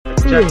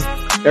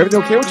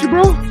Everything okay with you,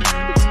 bro?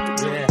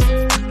 Yeah.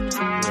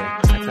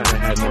 I thought I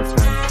had more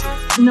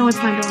time. No, it's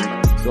fine. Don't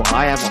worry. So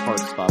I have a hard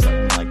stop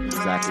in like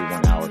exactly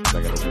 1 hour because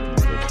I gotta wait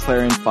for my kids.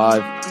 Clarion,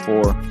 5,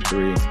 4,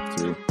 3,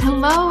 2.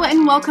 Hello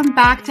and welcome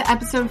back to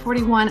episode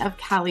 41 of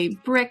Cali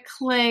Brick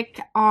Click.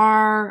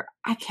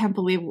 I can't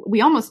believe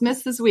we almost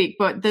missed this week,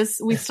 but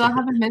we still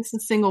haven't missed a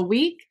single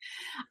week.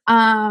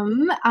 I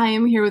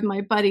am here with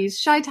my buddies.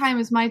 Shy Time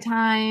is my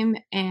time,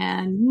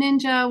 and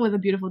Ninja with a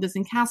beautiful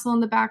Disney castle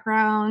in the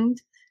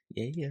background.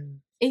 Yeah.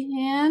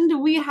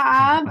 And we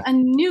have a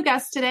new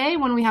guest today,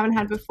 one we haven't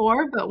had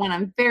before, but one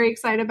I'm very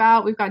excited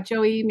about. We've got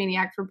Joey,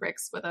 Maniac for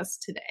Bricks, with us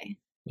today.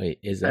 Wait,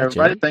 is that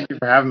everybody? Joey? Thank you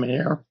for having me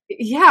here.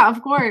 Yeah,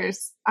 of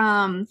course.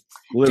 Literally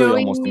Joey,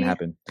 almost didn't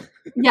happen.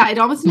 Yeah, it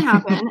almost didn't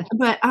happen.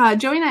 But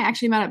Joey and I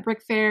actually met at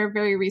Brick Fair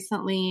very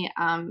recently.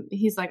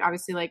 He's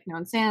obviously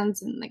known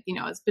Sans and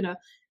has been a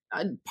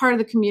part of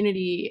the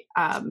community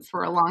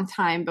for a long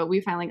time. But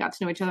we finally got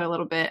to know each other a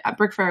little bit at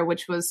Brick Fair,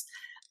 which was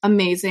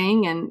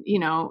amazing. And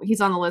he's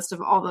on the list of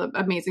all the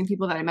amazing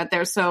people that I met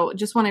there. So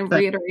just want to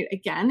reiterate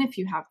again, if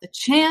you have the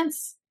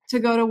chance to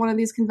go to one of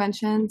these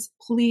conventions,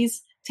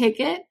 please take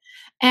it.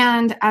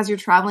 And as you're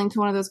traveling to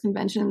one of those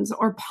conventions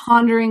or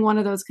pondering one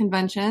of those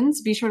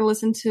conventions, be sure to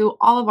listen to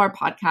all of our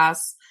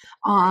podcasts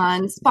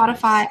on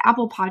Spotify,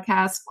 Apple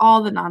Podcasts,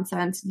 all the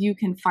nonsense. You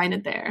can find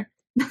it there.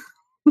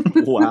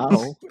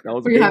 Wow. That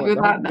was Were you happy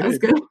with that? That was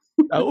good.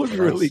 That was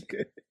really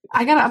good.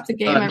 I got to up the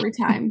game every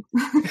time.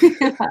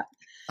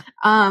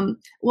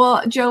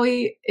 Well,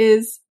 Joey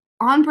is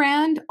on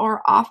brand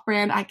or off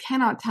brand. I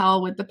cannot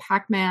tell with the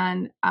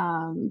Pac-Man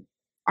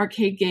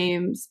arcade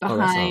games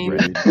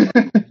behind.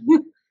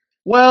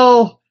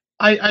 Well,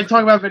 I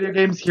talk about video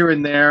games here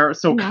and there,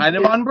 so kind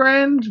of on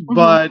brand,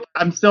 but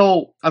I'm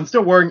still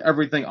wearing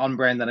everything on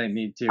brand that I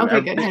need to.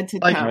 Okay, good. Head to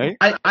toe.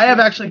 I have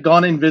actually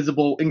gone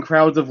invisible in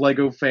crowds of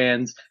Lego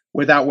fans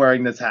without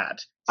wearing this hat.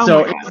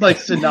 So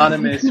it's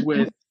synonymous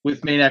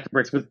with Maniac for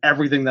Bricks, with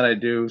everything that I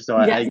do. So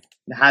I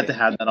had to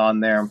have that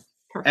on there.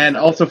 Perfect. And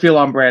also feel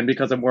on brand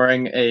because I'm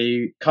wearing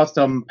a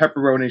custom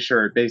pepperoni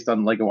shirt based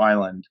on Lego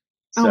Island.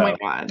 So, oh my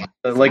God.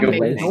 The Lego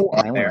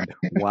Island.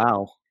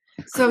 Wow.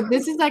 So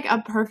this is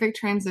a perfect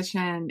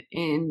transition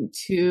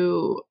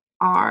into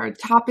our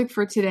topic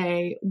for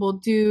today. We'll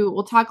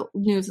talk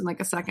news in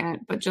a second,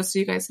 but just so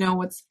you guys know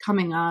what's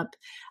coming up.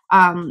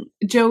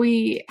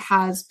 Joey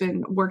has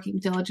been working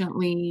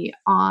diligently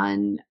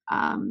on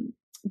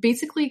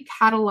basically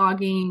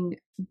cataloging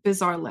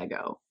Bizarre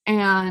Lego,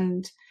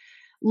 and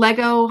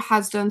Lego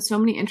has done so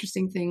many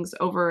interesting things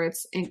over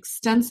its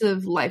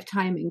extensive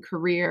lifetime and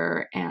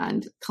career,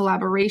 and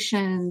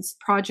collaborations,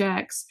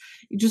 projects,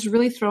 just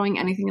really throwing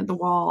anything at the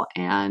wall.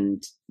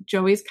 And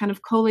Joey's kind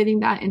of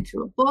collating that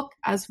into a book,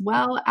 as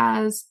well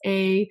as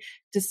a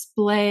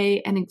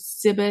display and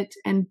exhibit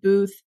and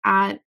booth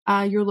at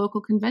your local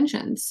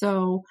convention.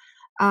 So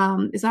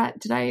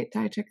did I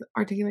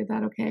articulate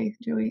that okay,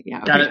 Joey? Yeah.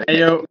 Okay, got it.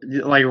 Ayo,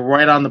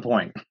 right on the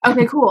point.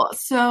 Okay, cool.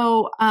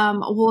 So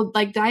we'll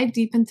dive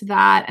deep into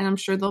that, and I'm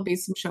sure there'll be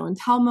some show and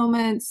tell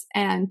moments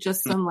and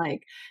just some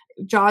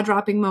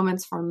jaw-dropping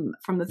moments from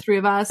the three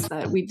of us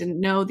that we didn't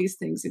know these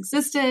things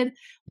existed.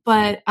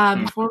 But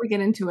before we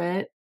get into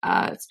it,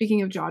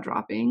 speaking of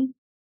jaw-dropping,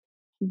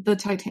 the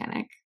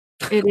Titanic.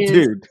 It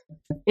is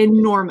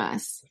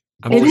enormous.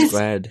 I'm just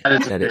glad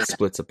that it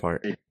splits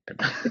apart.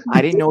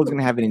 I didn't know it was going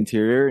to have an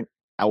interior.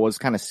 I was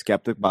kind of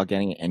skeptic about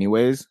getting it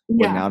anyways.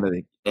 But now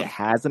that it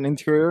has an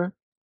interior,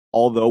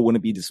 although it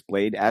wouldn't be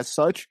displayed as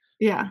such,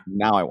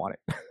 now I want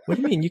it. What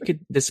do you mean? You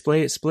could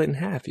display it split in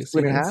half. You'll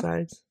see it on the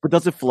sides. But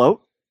does it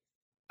float?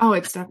 Oh,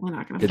 it's definitely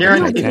not going to float.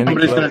 Guaranteed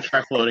somebody's going to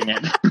try floating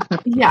it.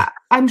 Yeah,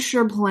 I'm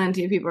sure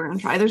plenty of people are going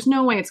to try. There's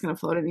no way it's going to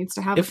float. It needs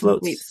to have a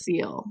complete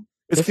seal.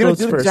 It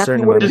floats for a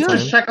certain amount of time.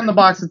 Just check on the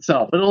box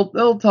itself.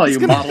 It'll tell you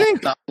model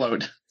does not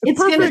float. It's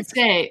going to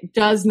say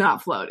does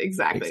not float.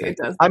 Exactly. It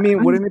does. I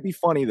mean, wouldn't it be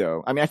funny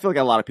though? I mean, I feel like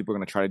a lot of people are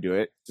going to try to do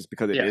it just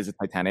because it is a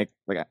Titanic.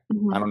 I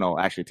don't know.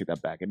 Actually, take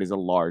that back. It is a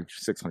large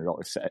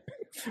 $600 set.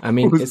 I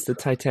mean, it's the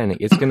Titanic.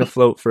 It's going to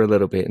float for a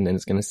little bit and then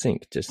it's going to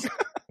sink. Just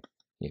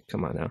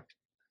come on now.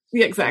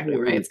 Yeah, exactly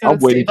right. It's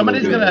somebody's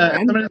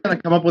gonna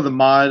come up with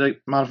a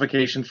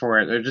modification for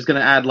it. They're just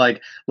gonna add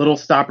little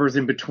stoppers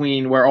in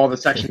between where all the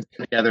sections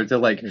come together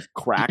to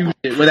crack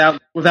it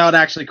without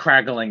actually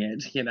crackling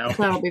it.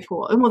 That'll be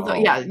cool.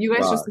 And you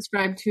guys just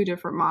described two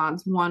different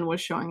mods. One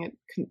was showing it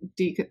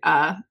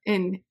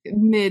in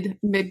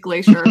mid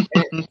glacier,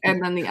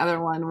 and then the other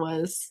one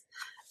was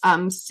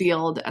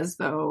sealed as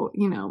though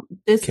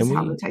this is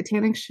how the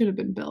Titanic should have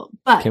been built.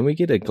 But can we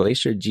get a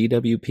Glacier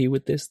GWP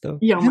with this though?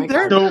 Yeah, oh my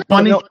God. So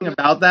funny thing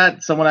about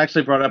that, someone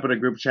actually brought up in a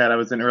group chat I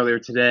was in earlier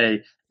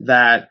today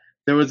that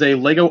there was a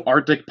Lego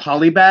Arctic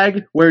poly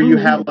bag where you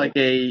have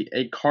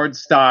a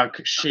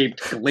cardstock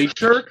shaped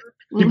glacier.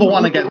 People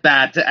want to get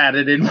that to add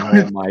it in.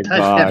 Oh my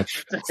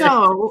gosh!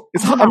 So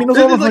this is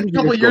a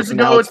couple years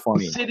ago. It's from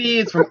City.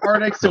 It's from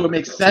Arctic, so it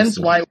makes sense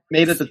why it was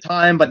made at the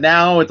time. But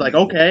now it's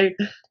okay,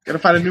 gotta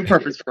find a new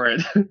purpose for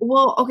it.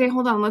 Well, okay,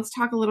 hold on. Let's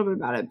talk a little bit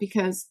about it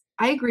because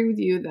I agree with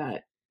you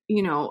that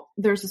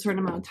there's a certain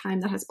amount of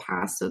time that has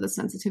passed. So the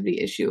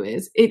sensitivity issue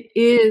it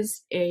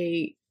is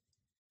a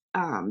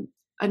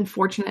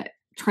unfortunate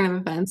turn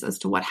of events as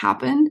to what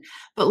happened.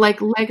 But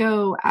like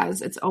Lego,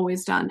 as it's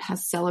always done,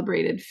 has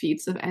celebrated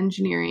feats of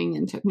engineering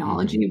and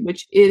technology,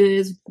 which it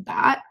is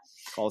that,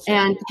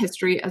 and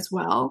history as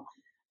well.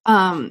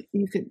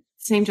 You could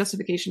same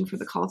justification for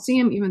the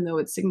Colosseum, even though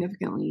it's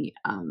significantly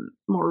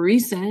more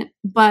recent.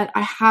 But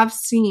I have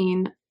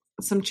seen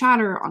some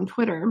chatter on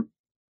Twitter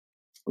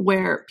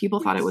where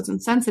people thought it was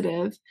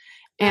insensitive,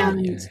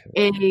 and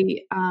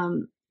a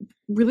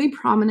really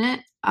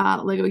prominent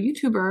Lego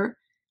YouTuber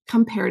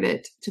compared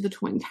it to the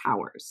Twin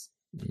Towers.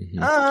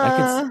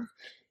 I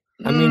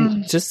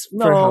mean, just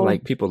for how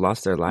like people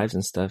lost their lives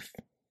and stuff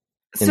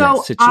in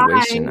that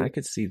situation, I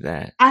could see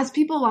that. As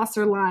people lost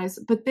their lives,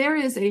 but there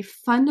is a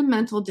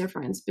fundamental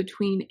difference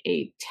between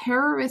a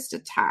terrorist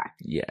attack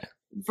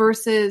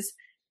versus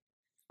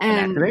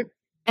an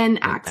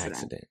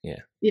accident.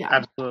 Yeah,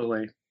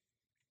 absolutely.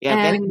 Yeah,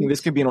 if anything,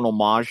 this could be an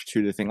homage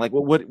to the thing. Like,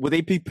 would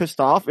they be pissed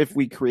off if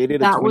we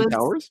created a Twin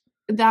Towers?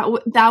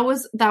 That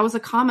was a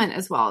comment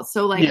as well.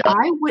 So like,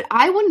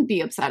 I wouldn't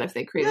be upset if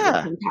they created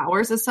the Twin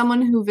Towers. As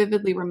someone who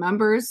vividly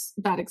remembers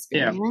that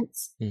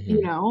experience,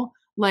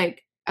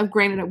 like,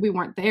 granted we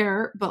weren't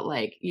there, but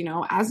like,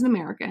 as an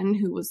American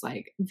who was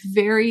like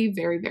very,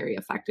 very, very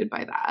affected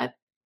by that,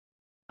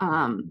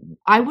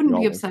 I wouldn't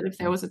be upset if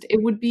there was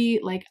it would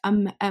be like a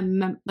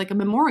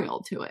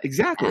memorial to it.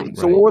 Exactly.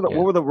 So what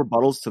were the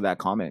rebuttals to that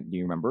comment? Do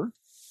you remember?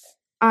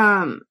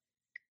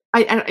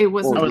 It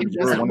wasn't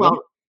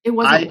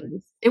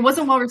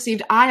well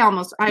received. I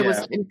was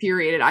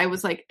infuriated. I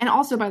was like, and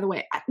also, by the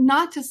way,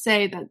 not to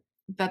say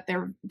that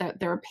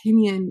their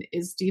opinion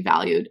is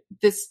devalued.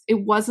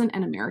 It wasn't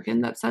an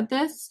American that said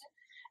this.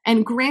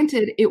 And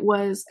granted, it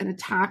was an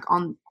attack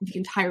on the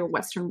entire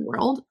Western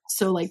world.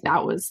 So like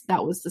that was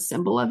the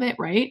symbol of it,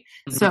 right?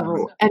 Mm-hmm.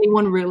 So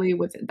anyone really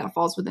that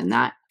falls within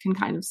that can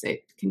kind of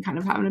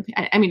have an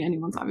opinion. I mean,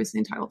 anyone's obviously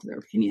entitled to their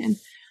opinion,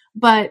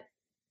 but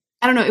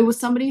I don't know. It was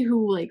somebody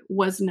who like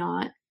was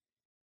not,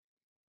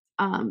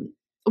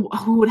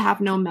 who would have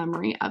no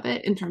memory of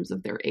it in terms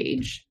of their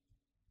age.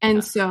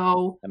 And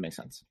so that makes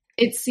sense.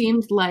 It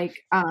seemed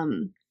like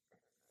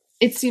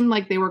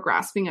they were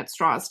grasping at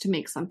straws to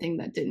make something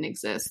that didn't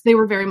exist. They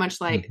were very much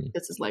like,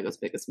 this is Lego's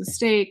biggest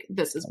mistake.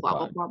 This is blah,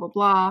 blah, blah, blah,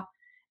 blah.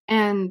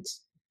 And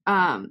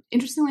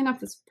interestingly enough,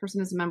 this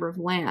person is a member of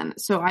LAN.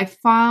 So I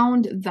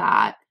found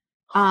that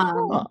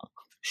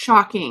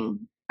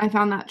shocking. I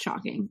found that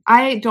shocking.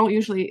 I don't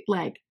usually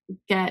like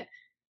get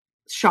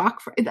shock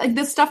for like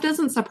this stuff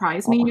doesn't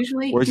surprise me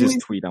usually. Where's his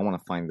tweet? I want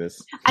to find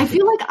this. I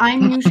feel like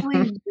I'm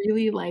usually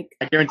really like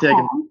I guarantee I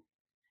can.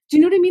 Do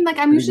you know what I mean? Like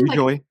I'm usually like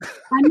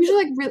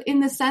really in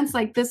the sense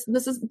like these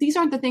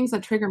aren't the things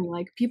that trigger me.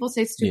 Like people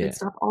say stupid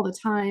stuff all the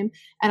time,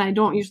 and I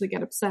don't usually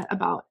get upset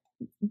about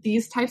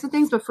these types of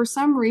things. But for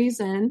some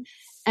reason,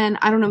 and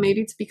I don't know,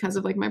 maybe it's because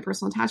of like my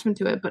personal attachment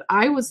to it, but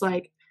I was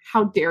like,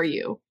 "How dare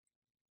you?"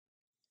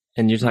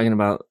 And you're talking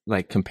about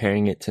like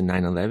comparing it to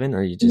 9/11,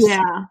 or you just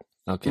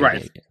okay,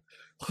 right? Yeah.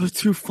 Those are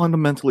two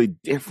fundamentally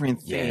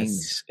different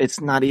things. Yes.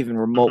 It's not even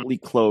remotely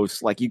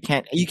close. Like you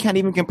can't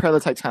even compare the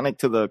Titanic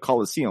to the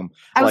Colosseum.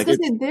 I was gonna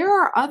say there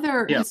are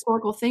other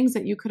historical things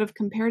that you could have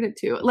compared it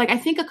to. Like I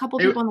think a couple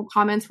people in the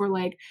comments were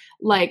like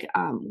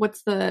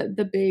what's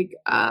the big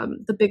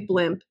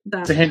blimp?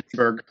 The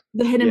Hindenburg.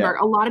 The Hindenburg.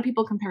 Yeah. A lot of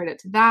people compared it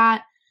to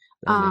that.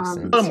 A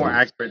little more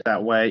accurate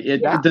that way.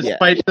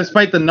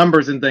 Despite the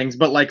numbers and things,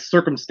 but like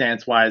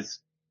circumstance wise,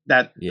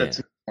 that's more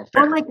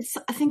fair. Or like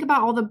think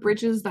about all the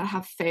bridges that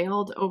have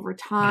failed over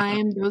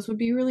time. Those would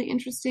be really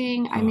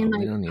interesting. I mean, like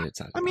we don't need to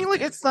talk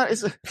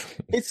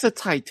it's a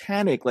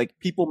Titanic. Like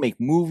people make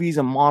movies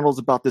and models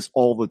about this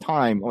all the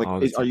time. Like,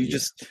 are you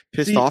just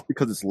pissed off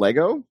because it's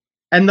Lego?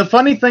 And the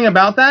funny thing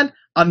about that,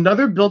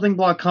 another building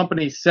block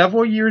company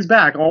several years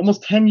back,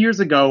 almost 10 years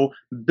ago,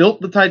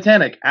 built the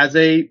Titanic as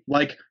a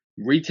like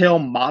retail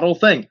model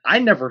thing. I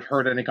never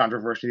heard any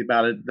controversy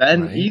about it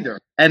then either.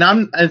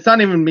 And it's not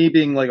even me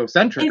being like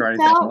eccentric or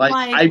anything.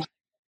 Like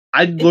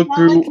I looked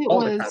through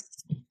all the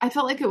I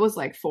felt like it was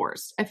like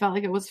forced. I felt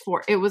like it was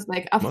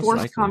like a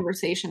forced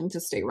conversation to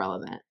stay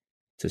relevant.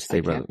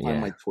 Yeah.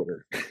 My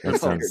Twitter. That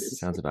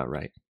sounds about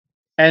right.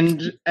 And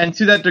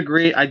to that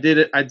degree, I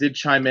did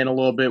chime in a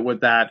little bit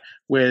with that.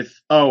 With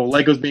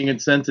Lego's being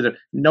insensitive.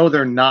 No,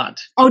 they're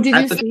not. Oh, did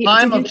you see?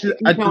 At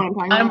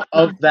the time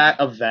of that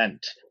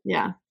event,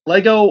 yeah,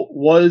 Lego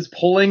was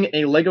pulling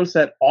a Lego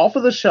set off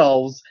of the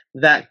shelves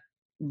that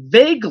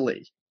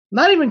vaguely,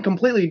 not even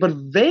completely, but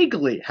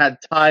vaguely had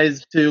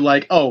ties to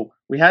like,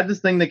 we had this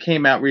thing that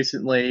came out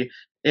recently.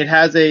 It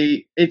has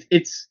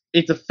it's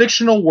a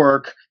fictional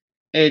work.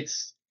 It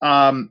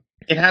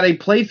had a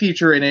play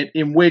feature in it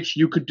in which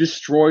you could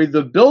destroy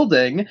the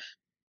building,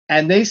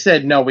 and they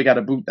said, no, we got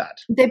to boot that.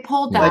 They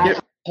pulled that. Like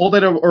pulled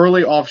it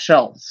early off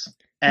shelves.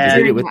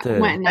 And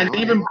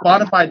even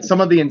modified some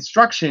of the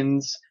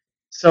instructions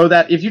so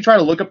that if you try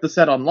to look up the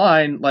set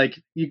online,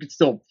 like you could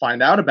still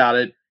find out about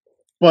it,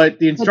 but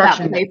the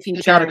instructions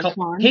got a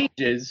couple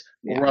pages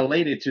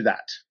related to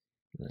that.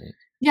 Right.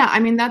 Yeah, I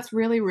mean, that's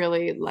really,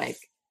 really like,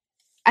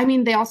 I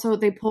mean, they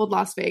pulled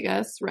Las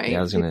Vegas, right? Yeah,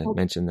 I was going to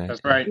mention that. That's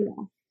right.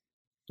 Yeah.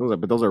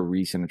 But those are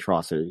recent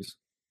atrocities.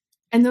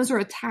 And those are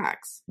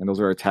attacks.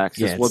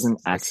 This wasn't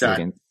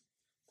accident.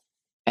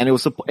 And it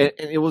was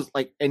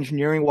like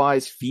engineering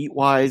wise, feat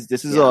wise.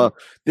 This is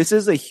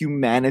a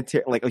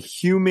humanitarian, like a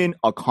human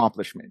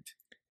accomplishment.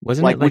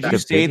 Wasn't it like would you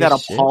say that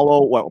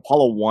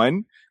Apollo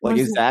 1, like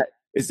is that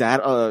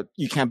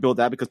you can't build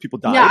that because people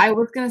died? Yeah, I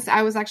was gonna say,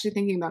 I was actually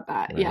thinking about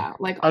that.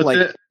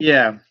 Right.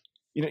 Yeah,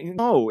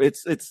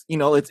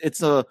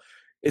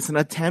 it's an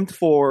attempt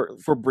for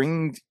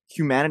bringing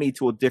humanity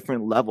to a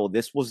different level.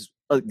 This was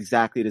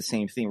exactly the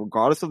same thing,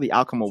 regardless of the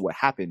outcome of what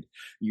happened.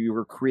 You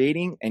were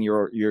creating, and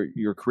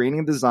you're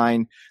creating a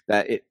design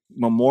that it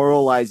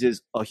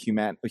memorializes a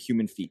human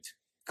feat,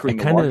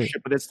 creating the largest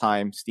ship of its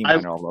time,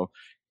 steamliner, although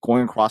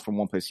going across from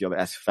one place to the other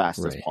as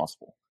fast as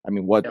possible. I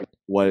mean, what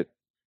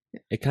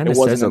it kind of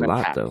says a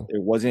lot, though.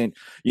 It wasn't,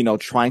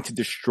 trying to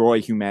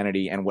destroy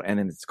humanity and what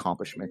ended its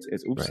accomplishments.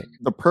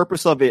 The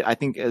purpose of it, I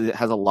think, it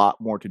has a lot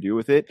more to do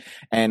with it.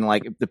 And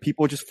like the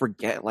people just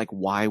forget like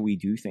why we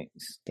do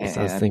things. That's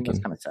what I was thinking.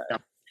 That's kind of sad.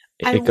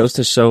 It goes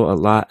to show a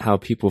lot how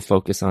people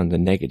focus on the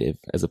negative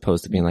as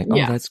opposed to being like, oh,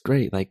 that's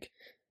great. Like,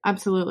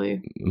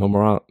 absolutely.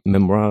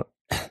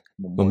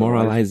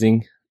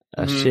 Memorializing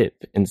a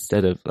ship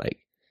instead of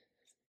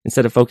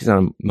focusing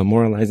on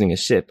memorializing a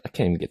ship. I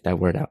can't even get that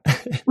word out.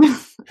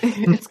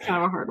 It's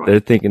kind of a hard one. They're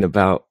thinking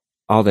about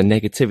all the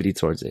negativity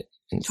towards it.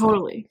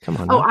 Totally. Come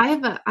on.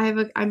 I'm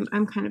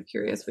kind of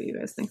curious what you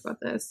guys think about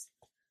this.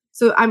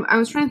 So I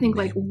was trying to think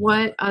like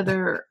what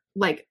other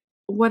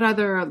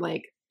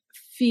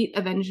feat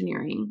of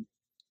engineering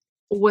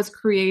was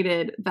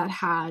created that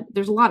had,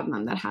 there's a lot of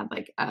them that had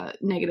like a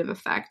negative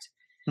effect.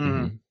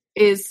 Mm-hmm.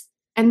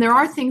 And there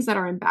are things that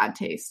are in bad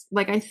taste.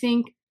 Like I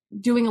think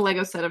doing a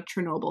Lego set of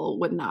Chernobyl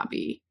would not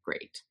be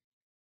great.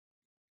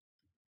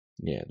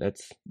 Yeah,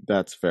 that's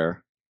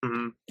fair.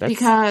 Mm-hmm.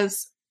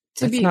 Because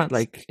that's not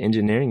like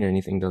engineering or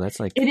anything, though. That's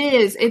like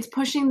it's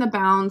pushing the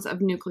bounds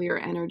of nuclear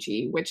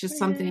energy, which is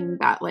something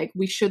that like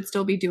we should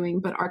still be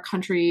doing, but our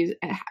countries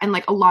and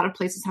like a lot of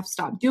places have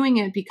stopped doing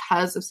it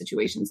because of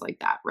situations like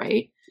that,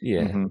 right?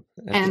 Yeah. Mm-hmm.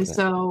 And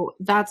so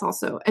that's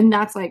also, and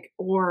that's like,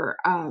 or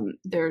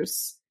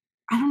there's,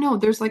 I don't know,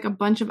 there's like a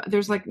bunch of,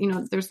 there's like,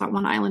 there's that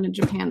one island in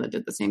Japan that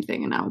did the same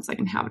thing, and now it's like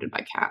inhabited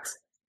by cats.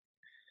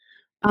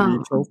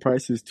 Retail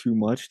price is too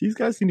much. These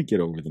guys need to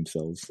get over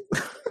themselves.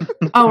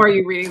 Oh, are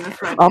you reading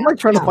this right now? I'm like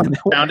trying to find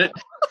out. Found it.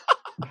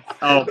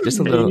 Oh, just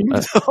a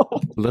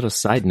little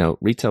side note.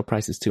 Retail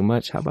price is too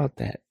much. How about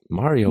that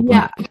Mario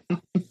block?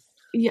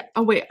 Yeah.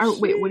 Oh wait.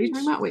 What are you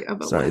talking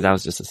about? Sorry, what? That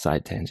was just a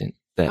side tangent.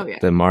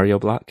 The Mario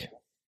block.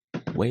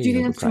 Way. Do you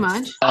think that's too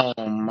much? Oh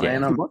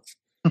man,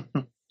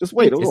 just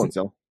wait. Hold on,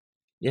 so.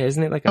 Yeah,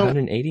 isn't it like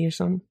 180 or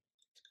something?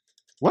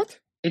 What?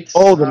 It's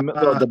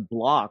the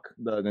block,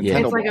 the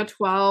Nintendo. It's like block. a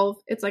 12.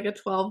 It's like a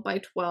 12 by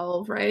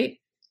 12, right?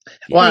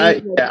 Well,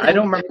 I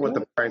don't remember what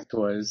the price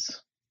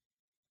was.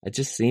 I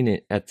just seen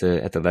it at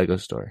the Lego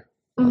store.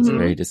 I was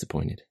very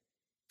disappointed.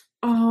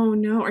 Oh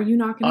no, are you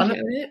not going to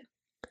get it?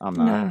 I'm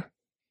not. Nah.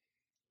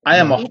 I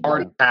am a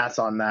hard pass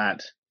on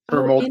that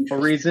for multiple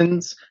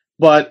reasons.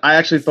 But I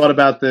actually thought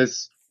about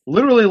this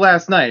literally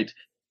last night.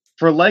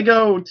 For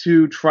Lego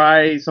to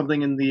try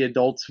something in the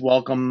adults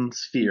welcome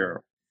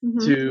sphere,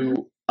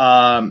 to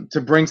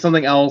bring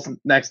something else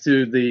next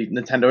to the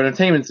Nintendo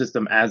Entertainment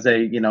System as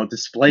a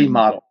display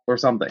model or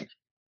something,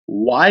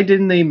 why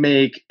didn't they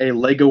make a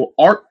Lego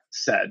art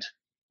set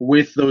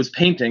with those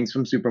paintings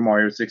from Super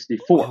Mario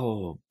 64?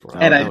 Oh, bro,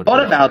 and I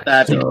thought about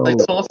that because I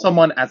saw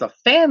someone as a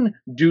fan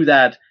do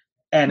that,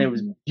 and it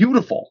was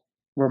beautiful,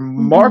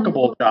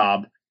 remarkable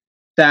job.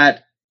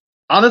 That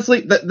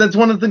honestly, that's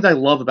one of the things I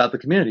love about the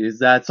community, is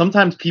that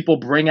sometimes people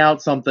bring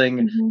out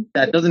something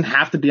that doesn't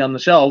have to be on the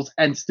shelves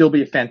and still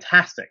be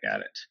fantastic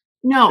at it.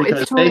 No,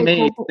 because it's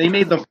totally they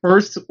made the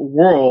first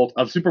world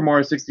of Super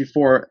Mario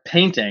 64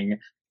 painting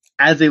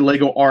as a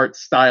Lego art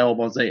style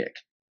mosaic,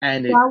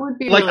 and that would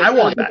be like really I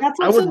want cool. that.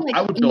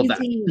 I would build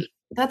that.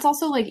 That's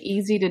also like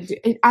easy to do.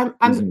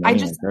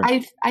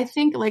 I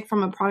think like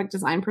from a product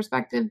design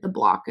perspective, the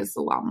block is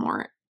a lot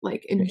more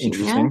like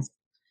ingenious.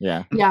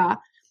 Yeah.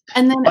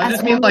 And then I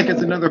just mean like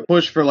it's another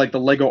push for like the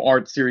Lego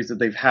art series that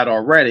they've had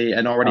already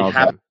and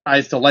have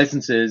ties to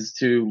licenses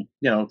to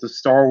to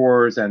Star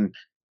Wars and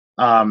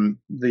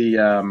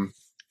the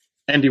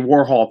Andy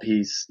Warhol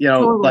piece.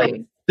 Like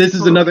this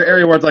is another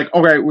area where it's like,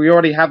 okay, we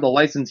already have the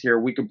license here.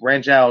 We could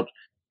branch out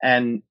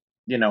and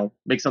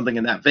make something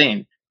in that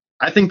vein.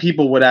 I think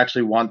people would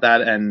actually want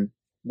that and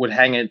would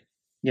hang it.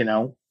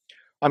 I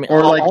mean,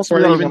 or like, also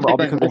or even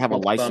because they have a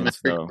license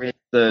though.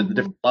 The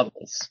different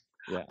levels.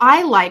 Yeah.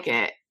 I like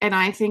it, and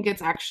I think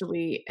it's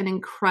actually an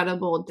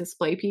incredible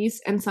display piece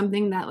and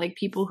something that like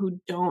people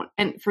who don't,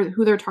 and for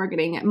who they're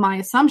targeting, my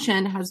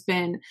assumption has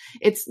been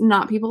it's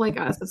not people like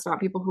us. It's not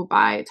people who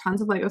buy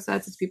tons of Lego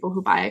sets. It's people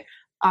who buy,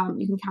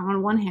 you can count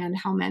on one hand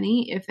how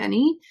many, if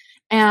any,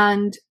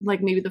 and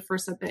like maybe the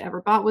first set they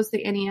ever bought was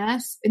the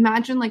NES.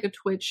 Imagine like a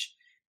Twitch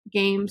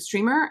game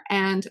streamer,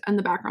 and in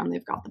the background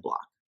they've got the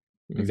block.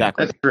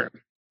 Exactly. That's true.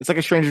 It's like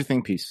a Stranger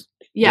Thing piece.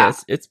 Yeah,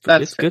 it's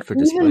good for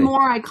display. Even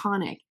more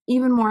iconic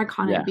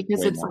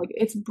because it's like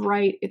it's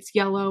bright, it's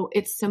yellow,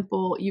 it's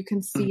simple. You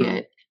can see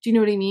it. Do you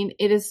know what I mean?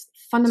 It is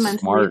fundamentally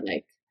Smart.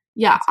 like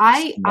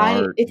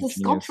it's a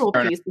sculptural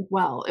genius. piece as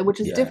well, which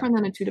is different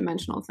than a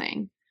 2-dimensional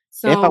thing.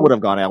 So if I would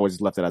have gone, I would have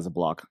just left it as a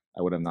block.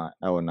 I would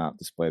not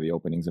display the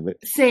openings of it.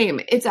 Same.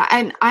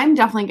 And I'm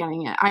definitely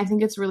getting it. I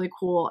think it's really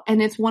cool.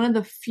 And it's one of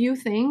the few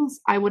things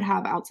I would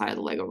have outside of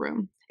the Lego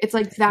room. It's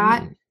like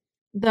that,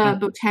 the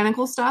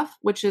botanical stuff,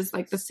 which is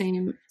like the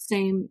same,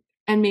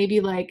 and maybe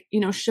like,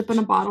 ship in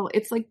a bottle.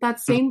 It's like that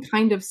same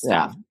kind of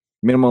stuff. Yeah.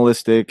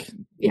 Minimalistic,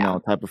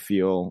 type of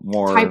feel,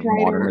 more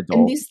modern adult.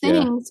 And these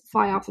things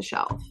fly off the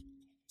shelf.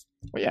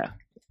 Yeah.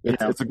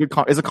 It's a good,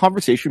 it's a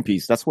conversation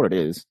piece. That's what it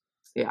is.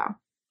 Yeah.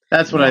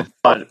 That's what I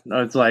thought.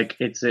 It's like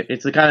it's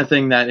the kind of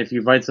thing that if you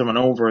invite someone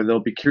over, they'll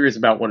be curious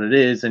about what it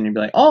is, and you'd be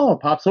like, "Oh, it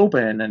pops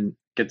open," and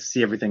get to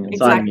see everything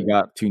inside. Exactly. You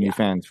got 2 new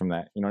fans from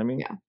that. You know what I mean?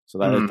 Yeah. So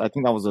that I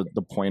think that was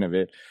the point of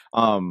it.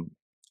 I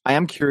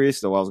am curious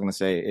though. What I was gonna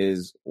say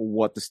is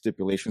what the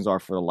stipulations are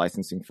for the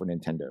licensing for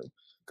Nintendo,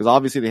 because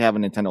obviously they have a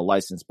Nintendo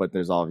license, but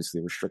there's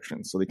obviously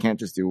restrictions, so they can't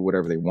just do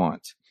whatever they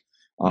want.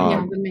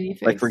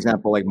 Like for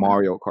example, like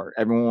Mario Kart.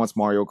 Everyone wants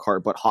Mario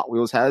Kart, but Hot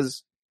Wheels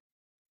has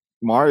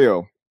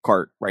Mario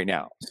Kart right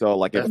now. So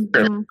like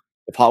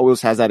if Hot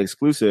Wheels has that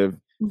exclusive,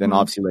 then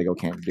obviously Lego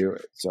can't do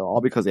it. So all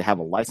because they have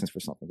a license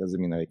for something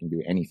doesn't mean that they can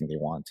do anything they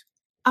want.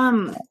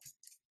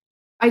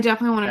 I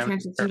definitely want to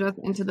transition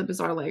into the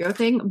bizarre Lego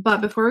thing,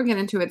 but before we get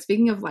into it,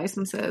 speaking of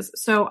licenses,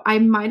 so I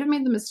might have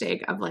made the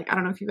mistake of like, I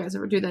don't know if you guys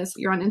ever do this.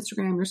 You're on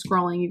Instagram, you're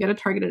scrolling, you get a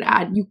targeted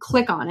ad, you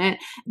click on it,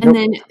 and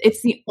then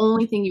it's the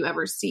only thing you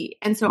ever see.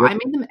 And so I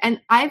made them,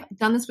 and I've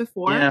done this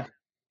before,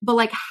 but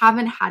like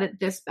haven't had it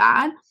this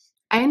bad.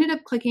 I ended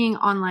up clicking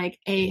on like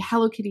a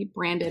Hello Kitty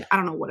branded, I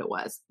don't know what it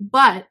was,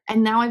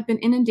 and now I've been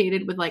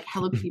inundated with like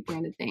Hello Kitty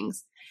branded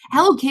things.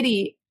 Hello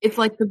Kitty, it's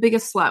like the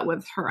biggest slut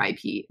with her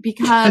IP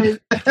because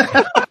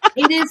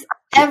it is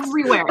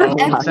everywhere.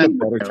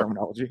 Better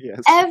terminology, yes.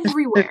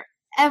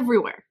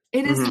 Everywhere.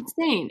 It is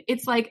insane.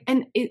 It's like,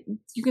 and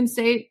you can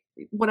say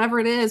whatever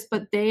it is,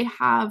 but they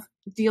have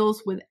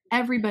deals with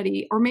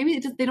everybody, or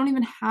maybe they don't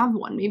even have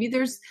one. Maybe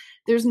there's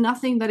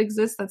nothing that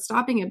exists that's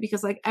stopping it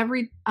because like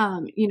every,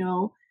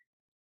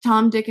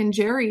 Tom, Dick, and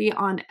Jerry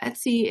on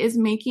Etsy is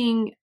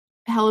making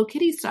Hello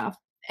Kitty stuff.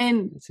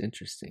 And it's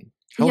interesting.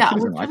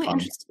 We're really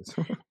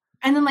interested.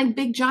 And then like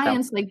big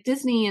giants like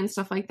Disney and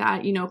stuff like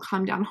that,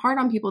 come down hard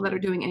on people that are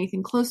doing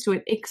anything close to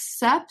it,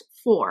 except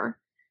for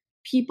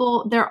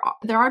people. There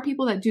are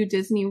people that do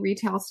Disney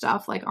retail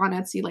stuff like on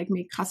Etsy, like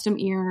make custom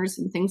ears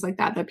and things like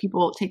that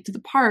people take to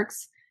the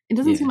parks. It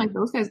doesn't seem like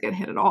those guys get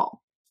hit at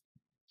all.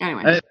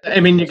 Anyway,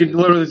 I mean, you could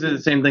literally say the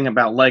same thing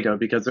about Lego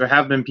because there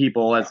have been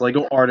people as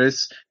Lego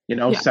artists,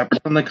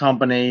 separate from the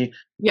company,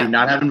 do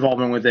not have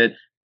involvement with it.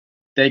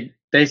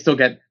 They still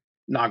get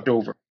knocked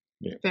over.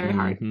 Yeah. Very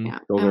hard. Yeah.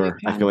 Those are,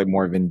 I feel like,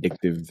 more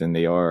vindictive than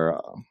they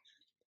are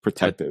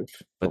protective.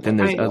 But then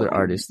there's other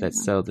artists that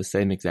sell the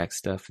same exact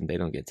stuff and they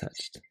don't get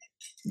touched.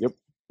 Yep.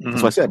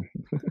 That's what I said.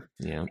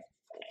 Yeah.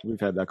 We've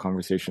had that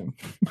conversation.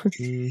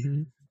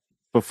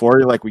 Before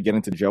we get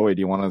into Joey, do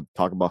you want to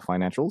talk about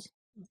financials?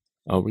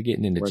 Oh, we're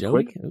getting into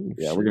Joey? Oh,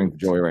 yeah, we're getting into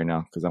Joey right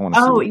now because I want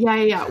to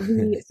see. Yeah.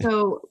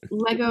 So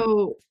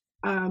Lego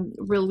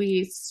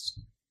released...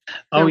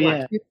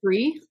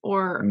 Q3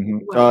 or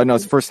no,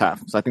 it's first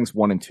half. So I think it's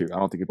 1 and 2. I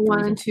don't think it's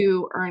 1 and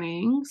 2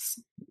 earnings.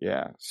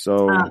 Yeah.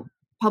 So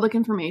public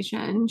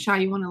information. Shai,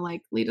 you want to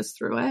lead us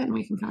through it and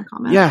we can kind of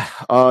comment? Yeah.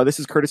 This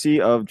is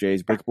courtesy of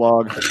Jay's Brick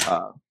Blog.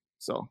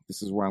 So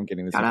this is where I'm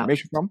getting this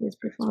information from. So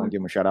I want to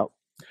give him a shout out.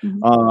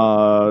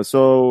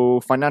 So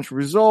financial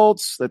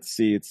results. Let's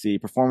see.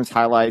 Performance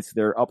highlights.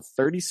 They're up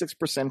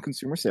 36%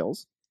 consumer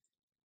sales.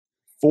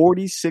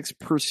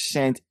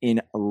 46% in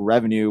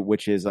revenue,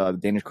 which is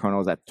Danish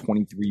kroner is at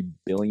 23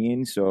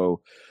 billion.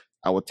 So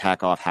I would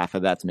tack off half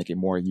of that to make it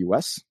more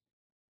US.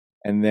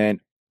 And then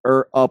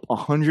up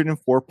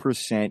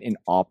 104% in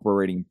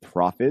operating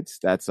profits.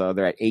 That's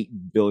they're at $8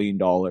 billion.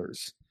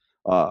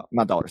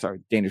 Not dollars, sorry,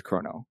 Danish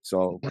kroner.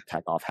 So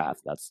tack off half.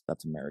 That's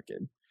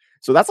American.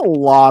 So that's a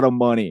lot of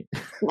money.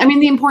 I mean,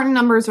 the important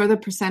numbers are the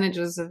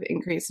percentages of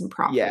increase in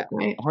profit. Yeah,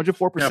 right?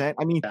 104%. Yep.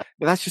 I mean,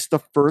 that's just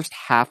the first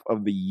half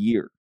of the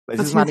year. This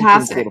is not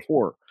fantastic. Quarter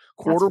four.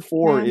 Quarter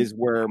four is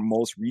where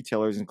most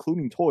retailers,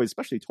 including toys,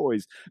 especially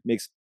toys,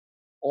 makes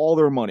all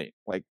their money,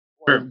 like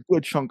a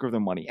good chunk of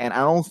their money. And I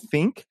don't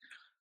think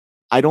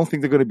they're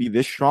going to be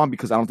this strong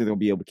because I don't think they'll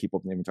be able to keep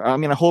up the inventory. I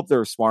mean, I hope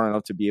they're smart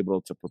enough to be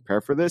able to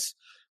prepare for this,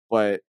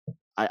 but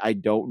I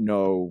don't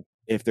know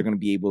if they're going to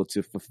be able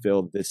to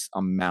fulfill this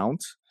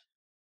amount.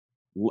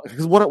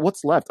 Because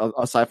what's left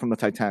aside from the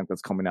Titanic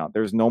that's coming out?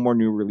 There's no more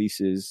new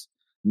releases.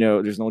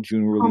 No, there's no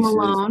June releases. Home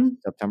Alone.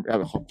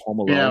 September. Home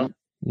Alone. Yeah.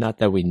 Not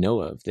that we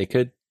know of. They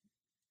could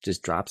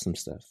just drop some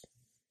stuff.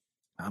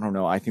 I don't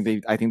know. I think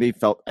they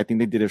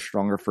did a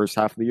stronger first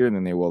half of the year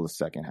than they will the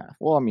second half.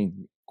 Well, I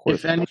mean,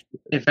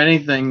 If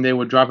anything, they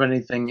would drop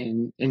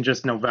anything in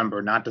just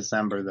November, not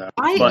December, though.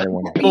 But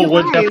people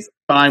would definitely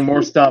buy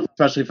more stuff,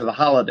 especially for the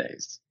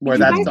holidays, where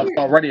that stuff's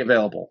already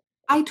available.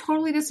 I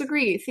totally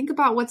disagree. Think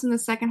about what's in the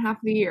second half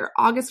of the year.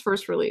 August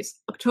 1st release,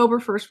 October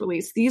 1st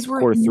release. These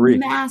were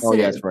massive. Oh,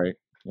 that's right.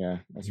 Yeah,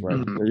 that's right.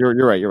 Mm-hmm.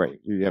 You're right. You're right.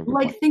 You have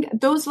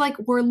think those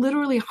were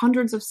literally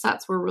hundreds of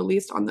sets were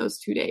released on those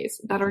 2 days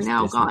that are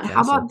now Disney gone. Castle.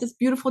 How about this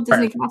beautiful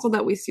Disney castle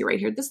that we see right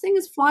here? This thing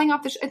is flying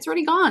off it's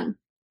already gone.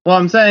 Well,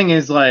 I'm saying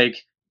is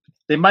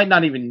they might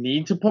not even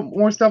need to put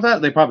more stuff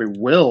out. They probably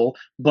will,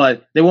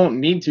 but they won't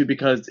need to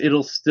because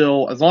it'll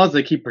still, as long as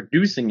they keep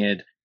producing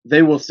it,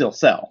 they will still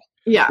sell.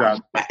 Yeah.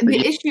 The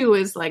issue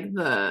is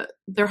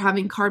they're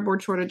having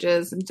cardboard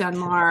shortages in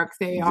Denmark.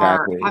 They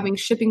are having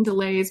shipping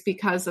delays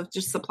because of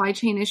just supply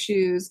chain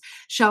issues.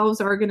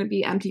 Shelves are going to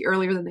be empty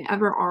earlier than they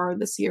ever are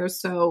this year.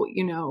 So,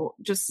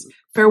 just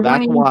fair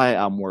warning. That's why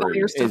I'm worried. Buy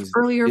your stuff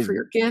earlier for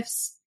your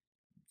gifts.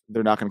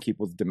 They're not going to keep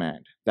with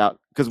demand.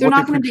 Because they're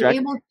not going to be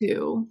able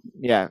to.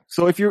 Yeah.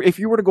 So if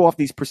you were to go off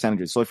these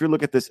percentages, so if you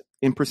look at this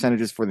in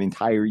percentages for the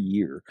entire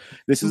year,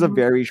 this is a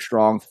very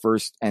strong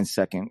first and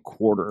second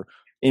quarter.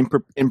 In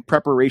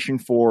preparation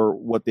for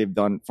what they've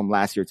done from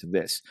last year to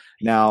this.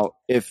 Now,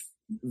 if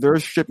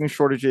there's shipping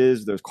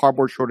shortages, there's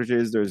cardboard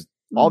shortages, there's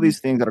all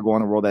these things that are going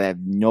on in the world that I have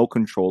no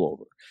control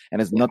over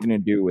and has nothing to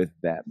do with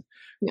them.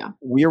 Yeah.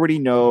 We already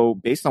know,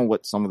 based on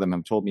what some of them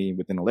have told me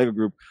within the LEGO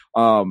group,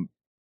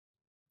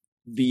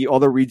 the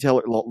other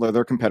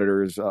their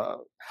competitors,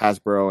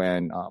 Hasbro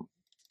and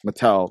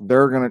Mattel,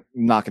 they're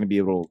not going to be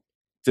able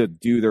to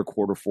do their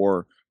quarter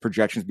four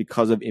projections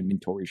because of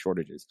inventory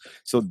shortages.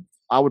 So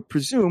I would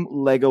presume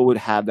LEGO would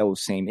have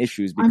those same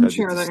issues because I'm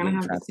sure they're going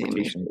to have the same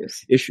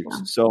issues. Yeah.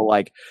 So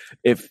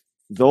if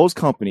those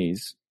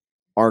companies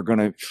are going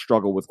to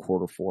struggle with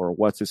quarter four,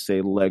 what's to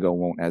say LEGO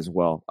won't as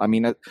well? I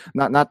mean,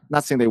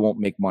 not saying they won't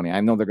make money.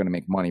 I know they're going to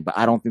make money, but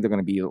I don't think they're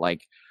going to be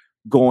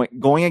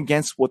going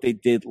against what they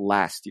did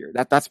last year.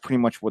 That's pretty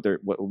much what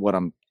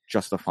I'm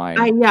justifying.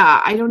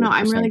 I don't know.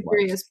 I'm really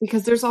curious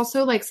because there's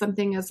also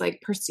something as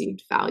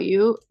perceived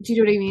value. Do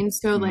you know what I mean?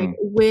 So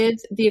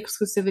with the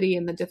exclusivity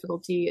and the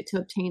difficulty to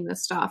obtain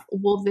this stuff,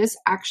 will this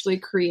actually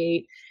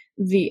create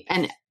be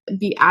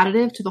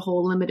additive to the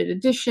whole limited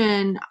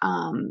edition,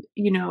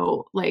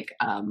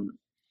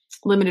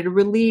 limited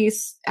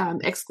release,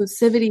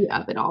 exclusivity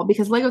of it all?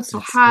 Because LEGO still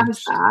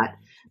has that.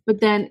 But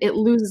then it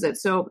loses it.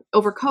 So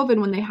over COVID,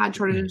 when they had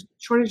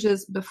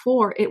shortages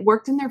before, it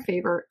worked in their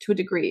favor to a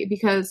degree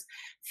because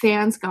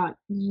fans got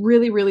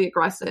really, really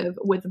aggressive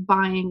with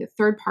buying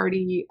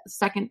third-party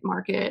second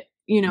market,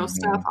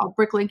 stuff off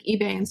Bricklink,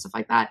 eBay, and stuff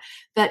like that.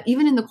 That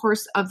even in the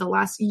course of the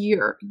last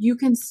year, you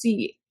can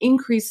see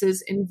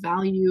increases in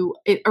value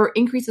or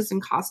increases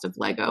in cost of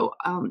LEGO,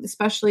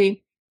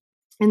 especially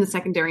in the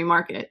secondary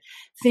market.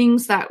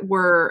 Things that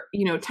were,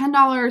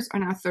 $10 are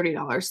now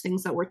 $30.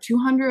 Things that were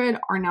 $200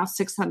 are now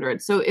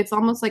 $600. So it's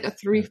almost like a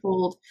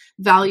threefold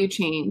value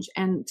change.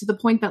 And to the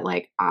point that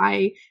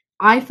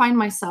I find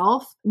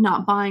myself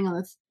not buying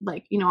on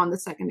on the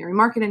secondary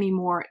market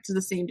anymore to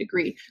the same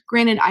degree.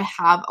 Granted, I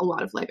have a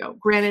lot of LEGO.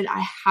 Granted,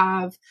 I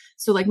have,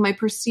 my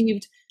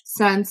perceived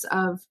sense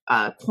of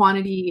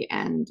quantity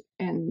and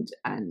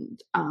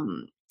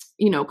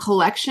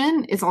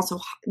collection is also,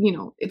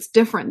 it's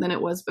different than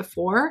it was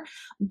before,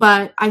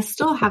 but I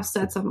still have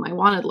sets of my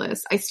wanted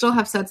list. I still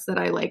have sets that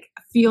I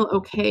feel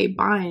okay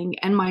buying,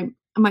 and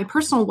my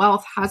personal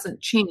wealth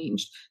hasn't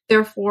changed.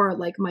 Therefore,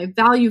 my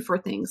value for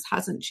things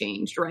hasn't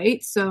changed.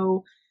 Right.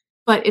 So,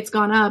 but it's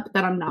gone up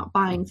that I'm not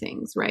buying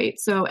things. Right.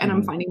 So, and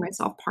I'm finding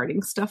myself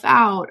parting stuff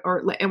out,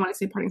 and when I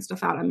say parting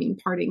stuff out, I mean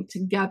parting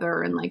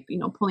together and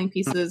pulling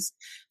pieces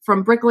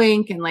from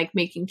Bricklink and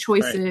making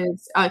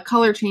choices,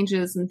 color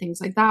changes and things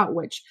like that,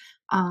 which,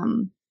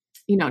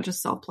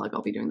 just self-plug.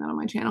 I'll be doing that on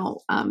my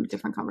channel,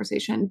 different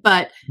conversation.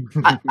 But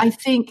I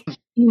think,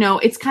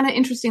 it's kind of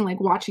interesting,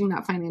 watching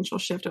that financial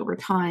shift over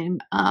time.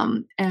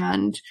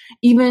 And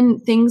even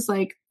things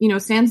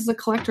Sans is a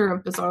collector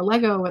of bizarre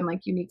LEGO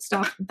and unique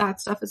stuff. That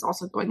stuff is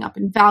also going up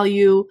in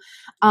value.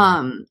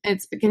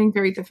 It's getting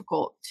very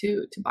difficult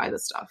to buy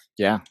this stuff.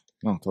 Yeah,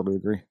 no, totally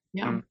agree.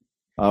 Yeah.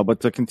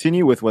 But to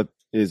continue with what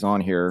is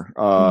on here,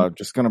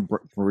 just gonna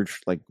bridge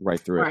right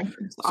through it. Right.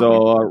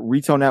 So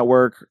Retail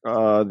Network,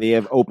 they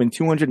have opened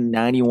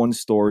 291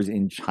 stores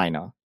in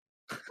China.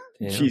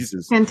 Yeah.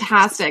 Jesus,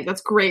 fantastic!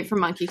 That's great for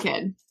Monkey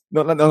Kid.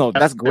 No,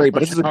 that's great. But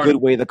this is a good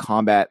way to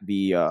combat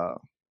the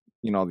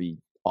the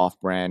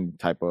off-brand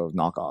type of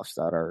knockoffs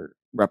that are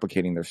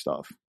replicating their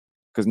stuff,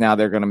 because now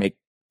they're gonna make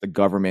the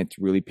government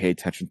really pay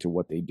attention to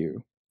what they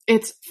do.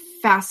 It's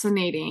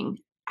fascinating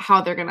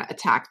how they're gonna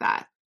attack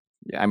that.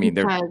 Yeah, I mean,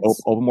 they're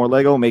open more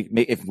LEGO.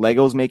 If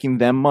LEGO's making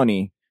them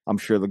money, I'm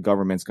sure the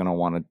government's going to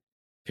want to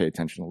pay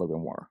attention a little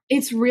bit more.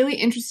 It's really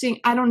interesting.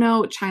 I don't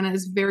know. China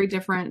is very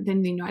different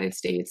than the United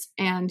States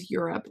and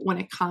Europe when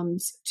it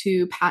comes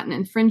to patent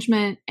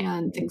infringement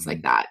and things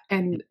like that,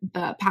 and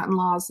the patent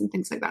laws and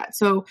things like that.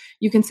 So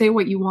you can say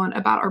what you want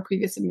about our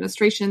previous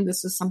administration.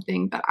 This is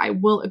something that I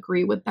will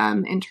agree with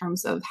them in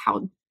terms of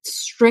how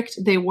strict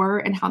they were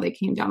and how they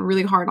came down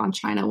really hard on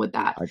China with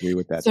that. I agree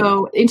with that.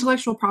 So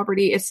intellectual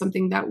property is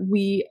something that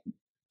we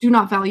do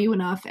not value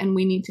enough, and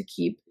we need to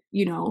keep,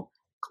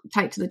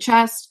 tight to the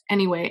chest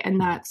anyway. And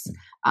that's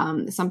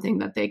something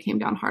that they came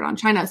down hard on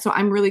China. So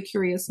I'm really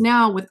curious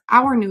now with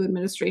our new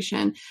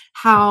administration,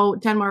 how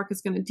Denmark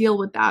is going to deal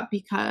with that,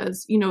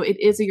 because, it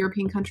is a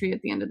European country at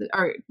the end of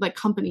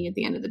company at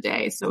the end of the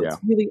day. So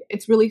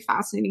it's really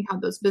fascinating how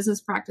those business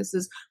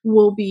practices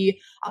will be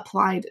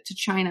applied to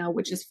China,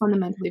 which is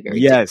fundamentally very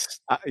different.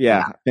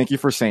 Thank you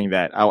for saying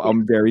that.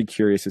 I'm very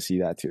curious to see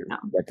that too,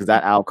 because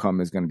that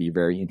outcome is going to be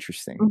very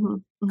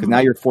interesting, because now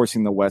you're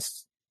forcing the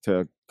West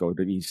to go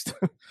to the East.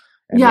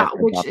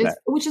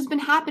 Which has been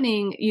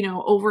happening,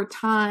 over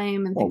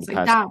time and things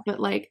like that. But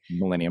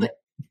millennium.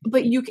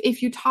 But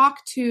if you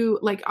talk to,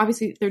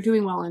 obviously they're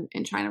doing well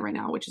in China right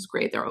now, which is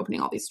great. They're opening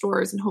all these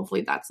stores, and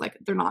hopefully that's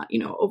they're not,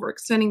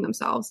 overextending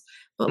themselves.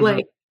 But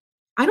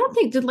I don't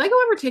think, did Lego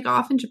ever take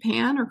off in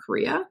Japan or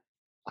Korea?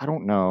 I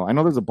don't know. I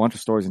know there's a bunch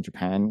of stores in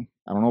Japan.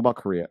 I don't know about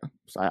Korea.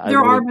 So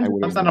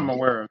I'm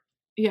aware of.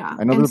 Yeah.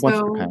 I know there's a bunch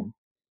in Japan.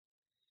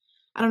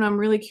 I don't know. I'm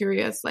really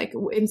curious,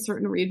 in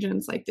certain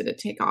regions, did it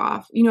take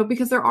off?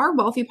 Because there are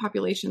wealthy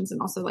populations, and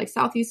also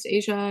Southeast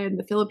Asia and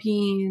the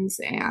Philippines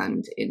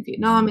and in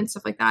Vietnam and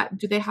stuff like that.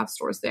 Do they have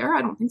stores there?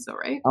 I don't think so,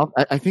 right?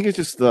 I think it's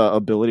just the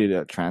ability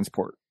to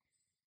transport,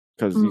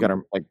 because you got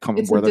to come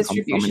where they're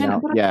coming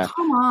out. But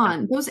come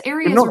on, those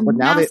areas are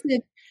massive.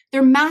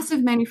 They're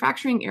massive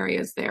manufacturing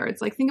areas there.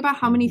 It's think about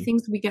how many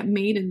things we get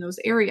made in those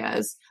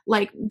areas.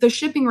 The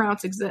shipping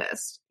routes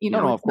exist.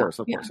 No, of course.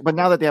 But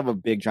now that they have a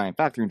big giant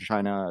factory in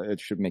China, it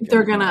should make.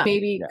 They're gonna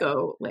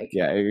go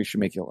it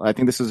should make it. I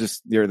think this is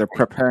just they're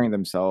preparing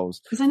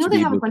themselves. Because I know they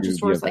have a bunch of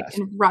stores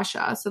in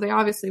Russia, so they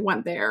obviously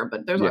went there.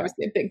 But there's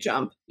obviously a big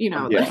jump.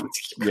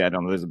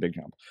 There's a big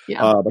jump.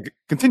 Yeah. But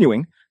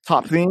continuing,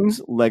 top themes: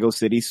 Lego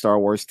City, Star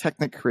Wars,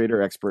 Technic,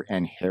 Creator Expert,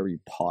 and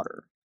Harry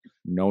Potter.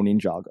 No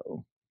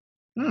Ninjago.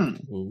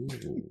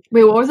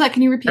 Wait, what was that?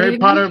 Can you repeat Harry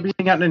it Potter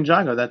beating out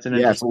Ninjago. That's an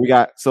So we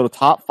got the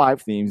top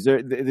 5 themes.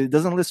 It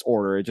doesn't list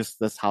order. It just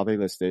that's how they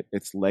list it.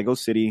 It's Lego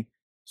City,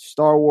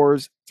 Star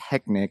Wars,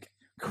 Technic,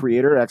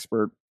 Creator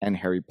Expert, and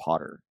Harry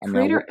Potter.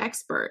 Creator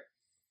Expert.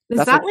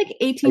 Is that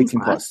 18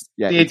 plus?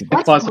 Yeah, the 18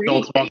 plus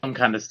adults welcome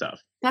kind of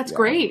stuff. That's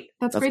great.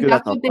 That's great.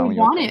 That's what they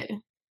wanted.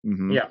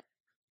 Yeah.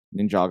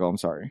 Ninjago. I'm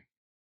sorry.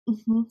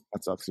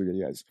 That sucks for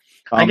you guys.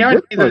 I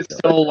guarantee that it's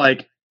still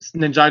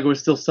Ninjago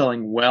is still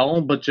selling well,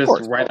 but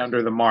just right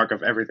under the mark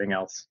of everything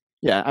else.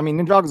 Yeah, I mean,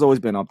 Ninjaga's always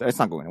been up there. It's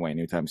not going away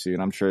anytime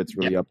soon. I'm sure it's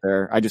really up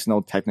there. I just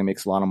know Technic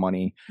makes a lot of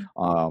money.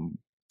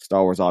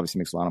 Star Wars obviously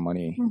makes a lot of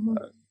money.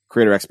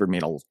 Creator Expert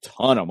made a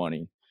ton of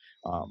money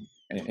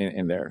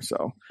in there.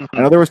 So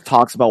I know there was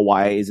talks about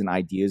why isn't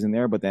ideas in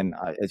there, but then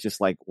it's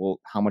just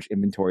how much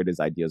inventory does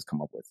ideas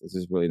come up with? This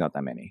is really not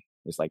that many.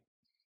 It's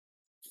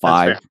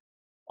 5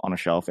 on a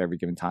shelf every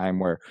given time.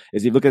 Where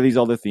as you look at these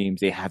other themes,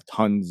 they have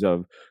tons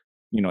of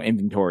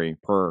inventory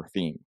per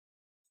theme.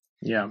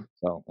 Yeah.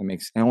 So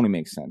it only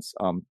makes sense.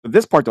 But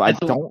this part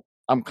though,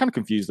 I'm kind of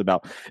confused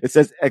about. It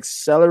says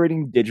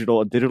accelerating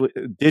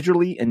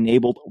digitally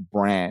enabled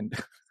brand.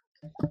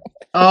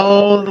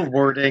 Oh, the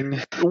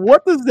wording.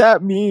 What does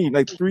that mean?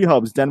 3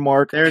 hubs,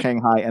 Denmark,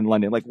 Shanghai, and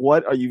London.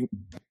 What are you?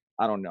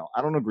 I don't know.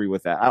 I don't agree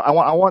with that. I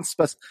want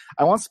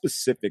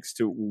specifics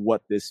to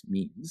what this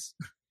means.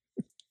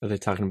 Are they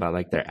talking about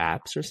their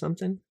apps or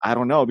something? I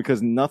don't know,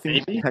 because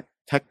nothing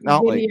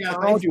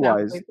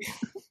technology-wise.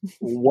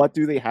 What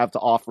do they have to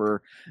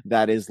offer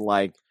that is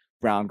groundbreaking?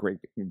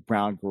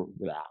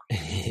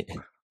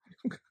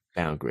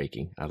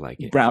 I like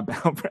it. Brown.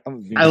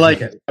 I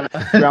like it.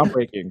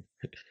 Groundbreaking.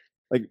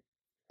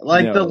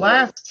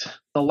 The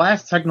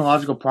last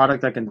technological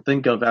product I can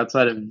think of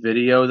outside of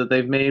video that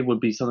they've made would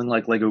be something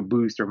like Lego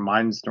Boost or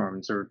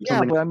Mindstorms or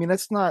something. Yeah, but I mean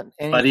that's not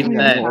anything. But even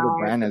then, the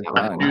brand has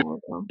done.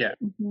 Yeah.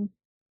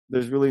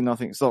 There's really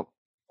nothing. So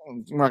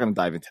we're not going to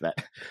dive into that.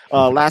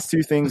 Last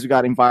 2 things, we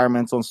got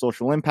environmental and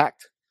social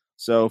impact.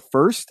 So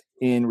first,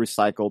 in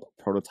recycled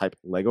prototype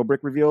Lego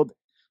brick revealed,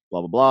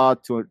 blah, blah,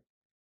 blah.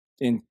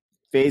 In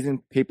phase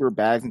in paper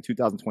bags in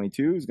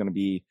 2022 is going to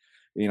be,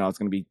 it's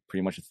going to be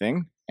pretty much a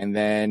thing. And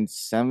then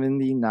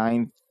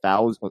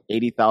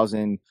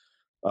 80,000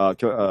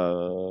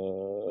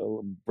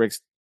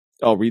 bricks.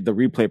 Oh, read the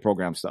replay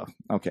program stuff.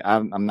 Okay.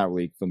 I'm not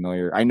really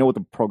familiar. I know what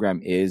the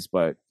program is,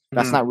 but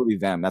that's not really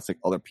them. That's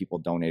other people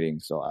donating.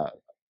 So,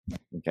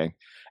 okay.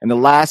 And the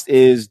last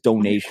is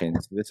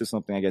donations. This is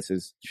something I guess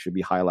should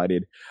be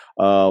highlighted.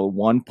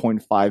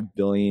 1.5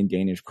 billion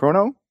Danish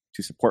kroner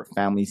to support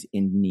families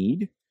in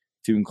need,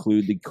 to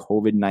include the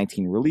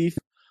COVID-19 relief,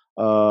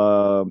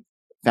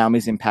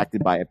 families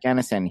impacted by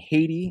Afghanistan and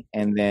Haiti,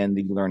 and then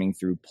the learning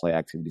through play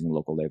activities in the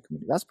local Lego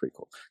community. That's pretty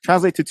cool.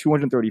 Translate to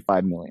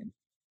 235 million.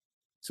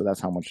 So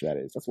that's how much that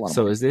is. That's a lot of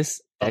money. Is this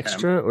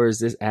extra or is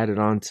this added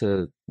on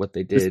to what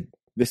they did?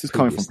 This is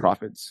coming from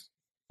profits.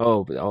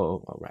 Right.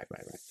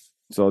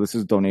 So this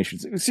is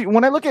donations. See,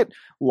 when I look at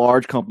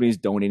large companies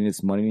donating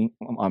this money,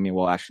 I mean,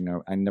 well, actually,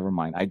 no, I never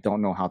mind. I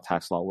don't know how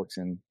tax law works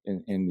in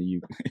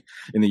the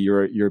in the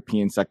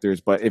European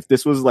sectors, but if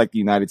this was like the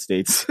United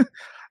States,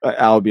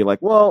 I would be like,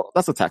 well,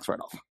 that's a tax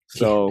write-off.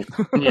 So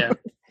yeah,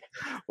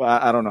 well,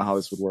 I don't know how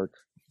this would work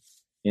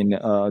in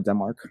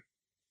Denmark,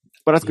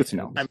 but that's good to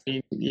know. I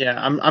mean, yeah,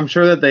 I'm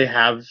sure that they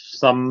have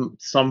some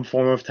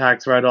form of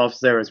tax write-offs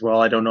there as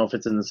well. I don't know if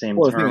it's in the same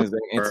term. The thing is,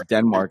 it's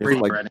Denmark.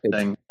 It's like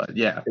anything, but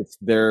yeah, it's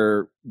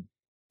their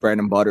bread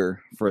and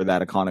butter for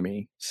that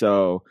economy.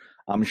 So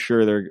I'm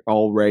sure they're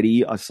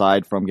already,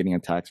 aside from getting a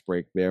tax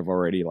break, they've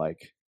already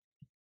like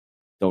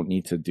don't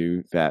need to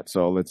do that.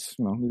 So let's,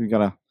 we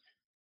gotta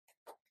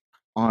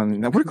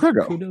on. Where'd Claire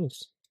go? Who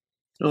knows?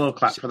 A little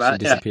clap for that. She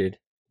disappeared.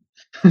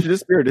 She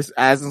disappeared. This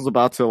Aslan's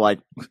about to like.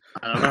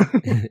 I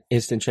don't know.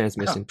 Instant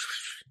transmission.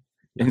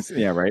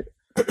 Yeah, right.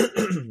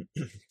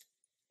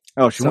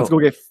 Oh, she wants to go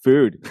get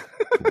food.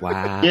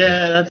 Wow.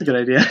 Yeah, that's a good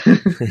idea.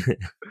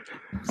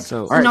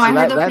 So, all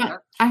right,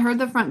 I heard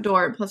the front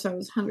door. Plus, I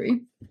was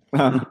hungry.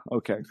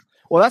 Okay.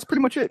 Well, that's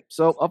pretty much it.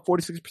 So up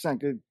 46%.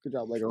 Good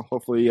job, Lego.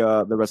 Hopefully,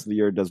 the rest of the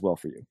year does well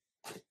for you.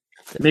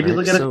 Maybe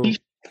look at a t-shirt.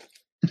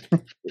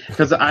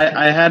 Because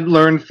I had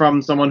learned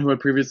from someone who had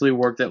previously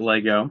worked at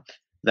Lego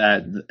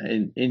that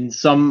in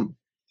some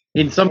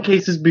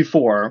cases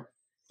before,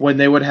 when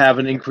they would have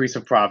an increase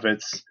of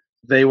profits,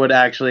 they would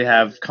actually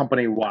have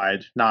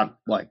company-wide, not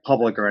like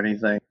public or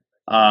anything,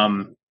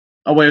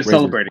 a way of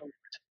celebrating.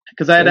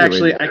 Because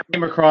I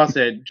came across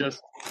it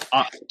just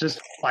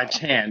by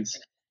chance,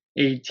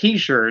 a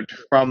T-shirt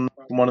from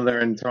one of their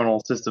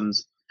internal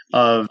systems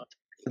of,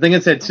 I think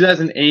it said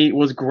 2008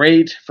 was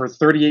great for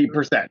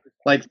 38%,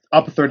 like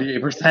up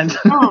 38%.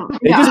 Oh,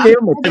 they just gave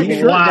them a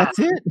T-shirt. Wow. That's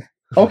it.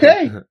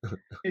 Okay,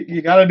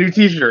 you got a new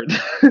T-shirt.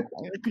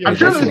 I'm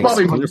sure there's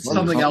probably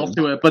something else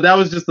to it, but that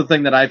was just the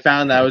thing that I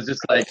found. That I was just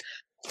like,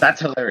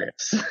 that's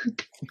hilarious.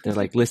 They're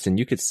like, listen,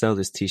 you could sell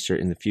this T-shirt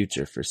in the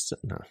future for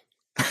no.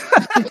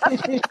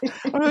 I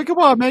mean, come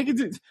on, man!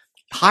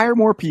 Hire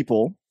more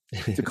people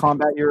to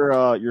combat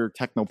your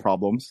techno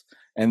problems,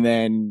 and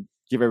then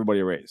give everybody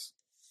a raise,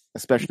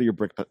 especially your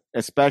brick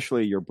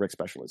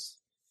specialists.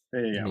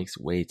 There you go. Makes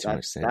way too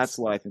much sense. That's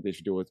what I think they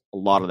should do with a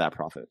lot of that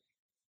profit.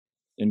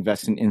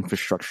 Invest in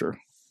infrastructure.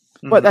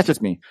 Mm-hmm. But that's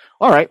just me.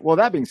 All right. Well,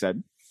 that being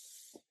said,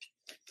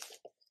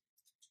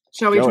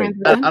 shall we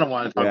transition? I don't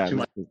want to talk too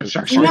much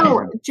infrastructure.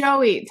 No,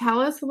 Joey, tell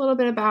us a little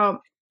bit about,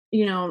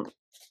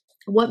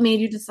 what made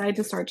you decide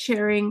to start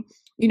sharing.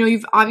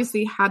 You've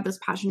obviously had this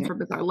passion for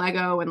Bizarre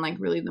Lego and like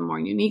really the more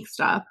unique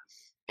stuff.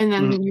 And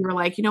then you were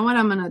like, you know what,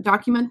 I'm going to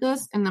document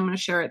this and I'm going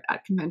to share it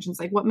at conventions.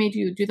 Like, what made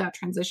you do that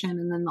transition?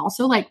 And then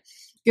also like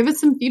give us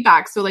some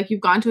feedback. So like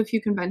you've gone to a few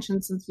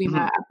conventions since we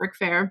met at Brick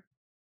Fair.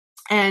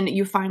 And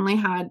you finally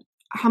had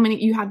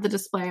you had the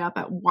display up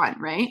at 1,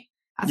 right?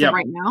 As of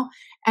right now.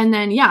 And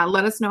then,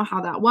 let us know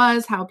how that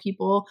was, how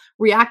people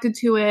reacted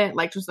to it,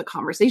 like just the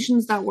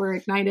conversations that were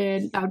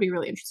ignited. That would be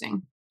really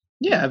interesting.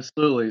 Yeah,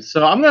 absolutely.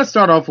 So I'm going to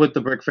start off with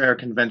the Brick Fair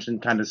convention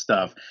kind of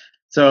stuff.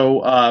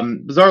 So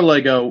Bizarre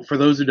Lego, for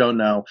those who don't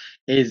know,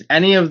 is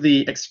any of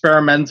the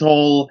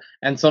experimental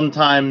and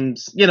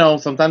sometimes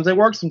they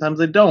work, sometimes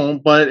they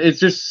don't, but it's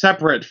just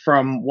separate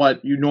from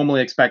what you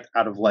normally expect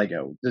out of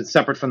Lego. It's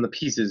separate from the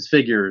pieces,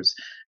 figures,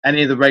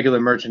 any of the regular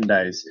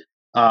merchandise.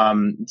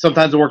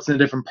 Sometimes it works in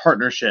different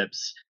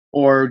partnerships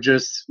or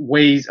just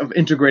ways of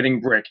integrating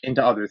brick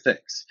into other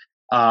things.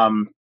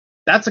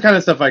 That's the kind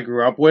of stuff I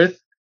grew up with.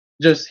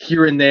 Just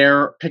here and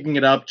there, picking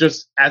it up,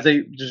 just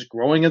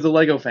growing as a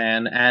Lego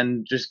fan,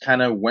 and just kind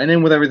of went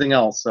in with everything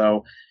else.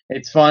 So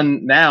it's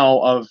fun now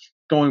of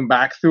going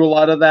back through a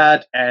lot of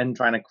that and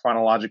trying to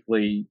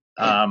chronologically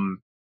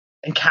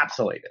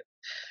encapsulate it.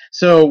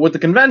 So with the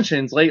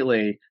conventions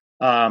lately,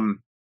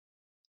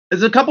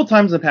 there's a couple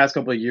times in the past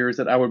couple of years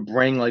that I would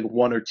bring like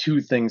 1 or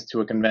 2 things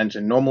to a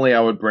convention. Normally I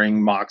would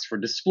bring mocks for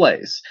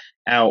displays,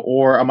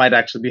 or I might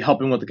actually be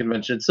helping with the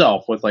convention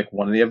itself with like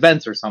one of the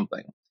events or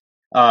something.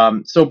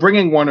 So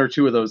bringing 1 or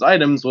 2 of those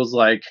items was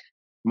like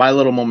my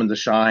little moment to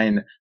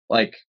shine.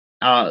 Like,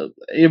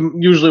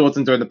 usually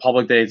wasn't during the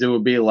public days. It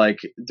would be like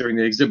during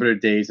the exhibitor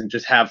days and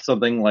just have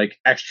something like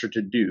extra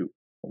to do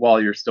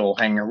while you're still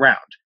hanging around.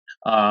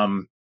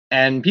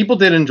 And people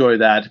did enjoy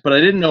that, but I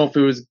didn't know if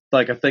it was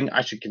like a thing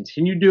I should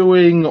continue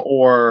doing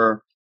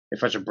or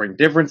if I should bring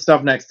different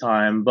stuff next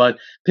time. But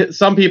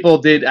some people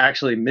did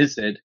actually miss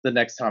it the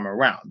next time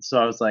around. So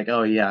I was like,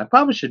 oh yeah, I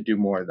probably should do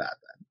more of that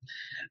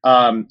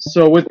then.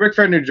 So with Brick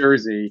Fair New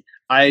Jersey,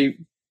 I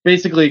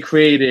basically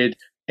created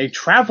a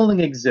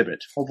traveling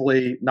exhibit,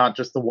 hopefully not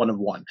just the one of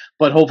one,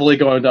 but hopefully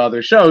going to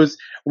other shows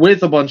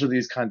with a bunch of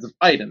these kinds of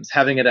items,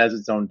 having it as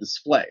its own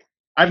display.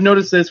 I've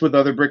noticed this with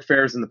other brick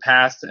fairs in the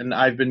past, and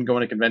I've been going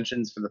to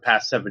conventions for the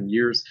past 7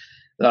 years.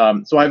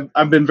 So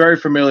I've been very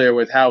familiar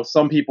with how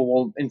some people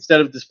will,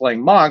 instead of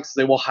displaying mocks,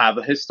 they will have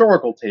a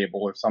historical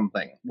table or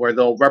something where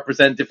they'll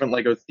represent different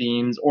Lego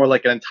themes or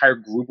like an entire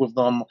group of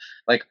them,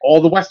 like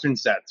all the Western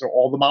sets or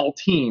all the model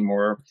team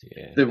or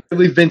the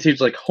really vintage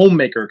like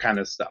homemaker kind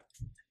of stuff.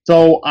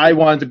 So I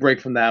wanted to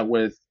break from that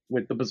with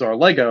with the Bazaar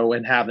Lego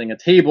and having a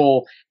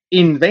table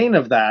in vein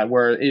of that,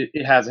 where it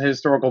has a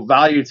historical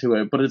value to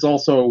it, but it's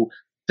also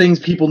things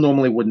people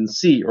normally wouldn't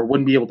see or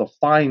wouldn't be able to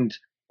find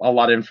a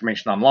lot of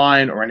information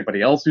online or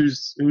anybody else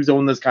who's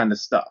owned this kind of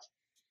stuff.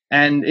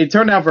 And it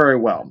turned out very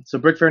well. So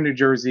Brick Fair, New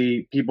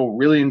Jersey, people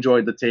really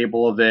enjoyed the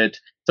table of it.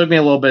 Took me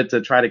a little bit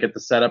to try to get the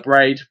setup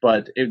right,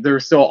 but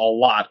there's still a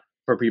lot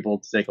for people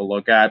to take a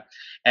look at.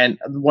 And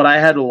what I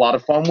had a lot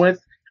of fun with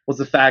was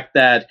the fact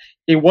that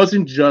it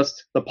wasn't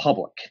just the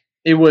public.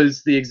 It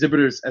was the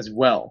exhibitors as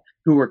well,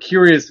 who were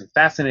curious and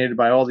fascinated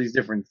by all these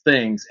different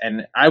things.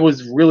 And I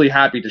was really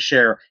happy to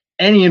share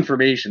any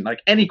information,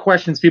 like any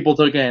questions people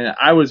took in.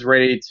 I was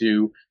ready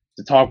to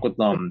talk with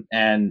them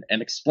and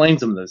explain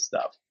some of this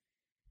stuff.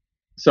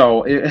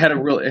 So it had a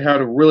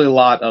really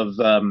lot of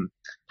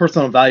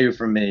personal value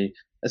for me,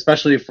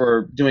 especially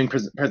for doing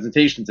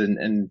presentations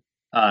and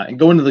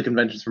going to the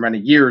conventions for many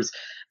years.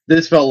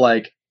 This felt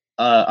like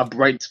a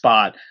bright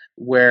spot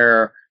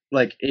where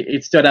like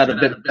it stood out a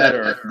bit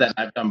better than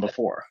I've done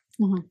before.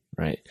 Mm-hmm.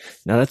 Right.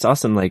 Now that's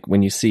awesome. Like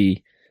when you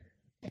see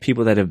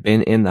people that have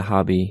been in the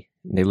hobby,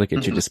 and they look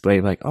at your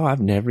display like, oh,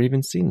 I've never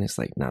even seen this.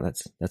 Like, no,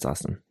 that's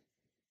awesome.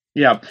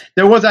 Yeah.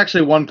 There was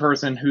actually one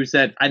person who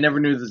said, I never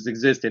knew this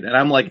existed. And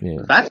I'm like,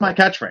 that's my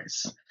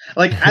catchphrase.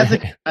 Like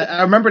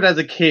I remembered as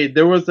a kid,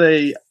 there was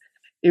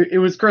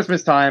it was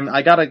Christmas time.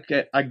 I got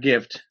a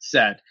gift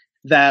set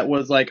that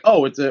was like,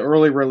 oh, it's an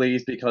early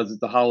release because it's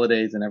the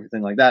holidays and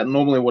everything like that.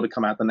 Normally it would have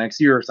come out the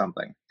next year or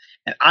something.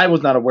 And I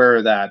was not aware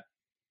of that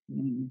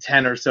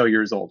 10 or so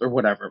years old or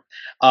whatever.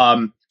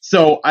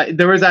 So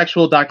there was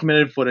actual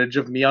documented footage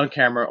of me on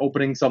camera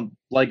opening some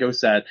Lego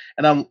set.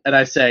 And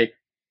I say,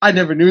 I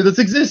never knew this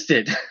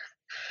existed.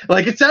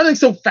 Like it sounded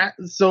so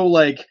so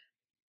like,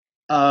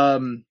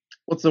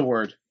 what's the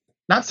word?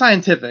 Not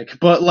scientific,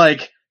 but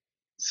like,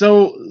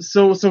 so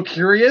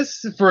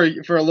curious for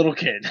a little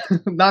kid,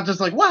 not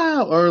just like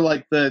wow or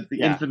like the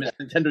infamous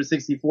Nintendo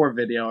 64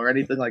 video or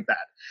anything like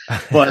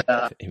that.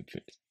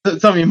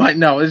 But some of you might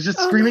know it's just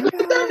screaming,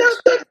 Nintendo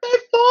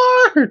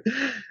 64.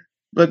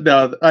 But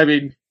no, I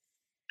mean,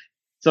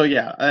 so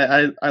yeah,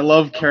 I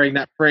love carrying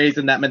that phrase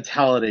and that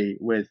mentality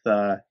with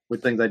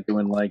things I do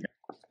in Lego.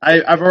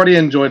 I've already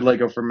enjoyed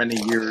Lego for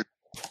many years,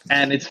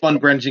 and it's fun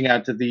branching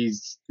out to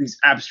these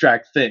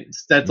abstract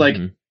things. That's like.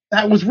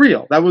 That was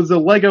real. That was a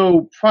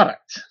Lego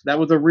product. That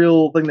was a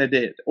real thing they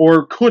did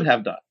or could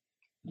have done.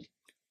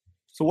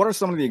 So what are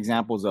some of the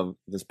examples of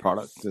this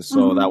product? Just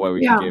so that way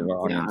we can give our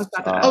audience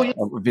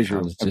a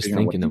visual. I was just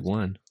thinking of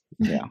one.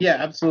 Yeah,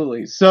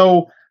 absolutely.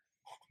 So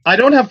I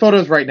don't have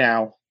photos right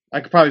now.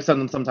 I could probably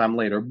send them sometime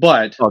later.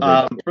 But for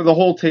the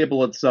whole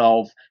table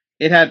itself,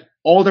 it had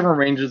all different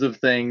ranges of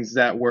things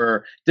that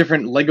were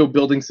different Lego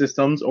building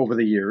systems over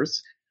the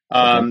years.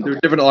 There were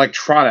different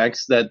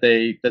electronics that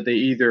they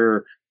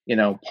either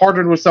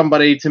partnered with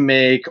somebody to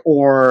make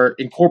or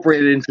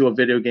incorporated into a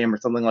video game or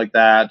something like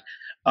that.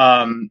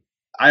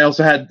 I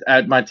also had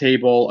at my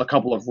table a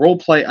couple of role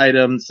play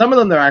items. Some of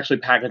them they're actually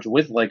packaged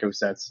with Lego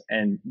sets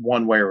in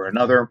one way or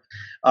another.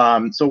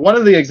 So one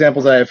of the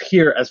examples I have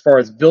here as far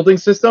as building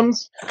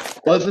systems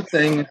was a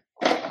thing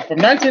from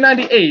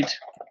 1998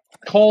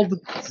 called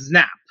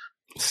Snap.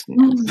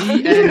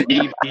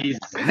 Z-N-A-P,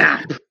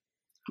 Snap.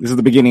 This is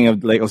the beginning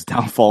of Lego's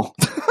downfall.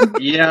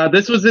 Yeah,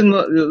 this is in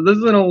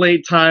a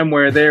late time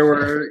where they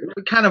were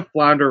kind of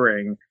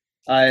floundering.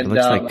 And, it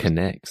looks like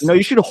Connects.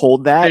 You should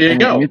hold that. There you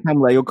go. Anytime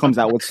Lego comes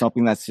out with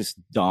something that's just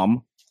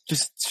dumb,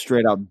 just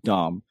straight out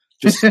dumb,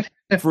 just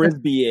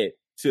frisbee it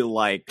to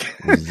like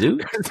to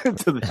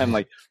them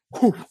like,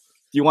 whew,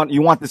 you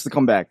want this to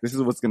come back. This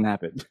is what's gonna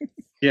happen.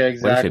 Yeah,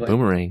 exactly. What if it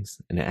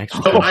boomerangs and it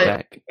actually comes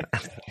back?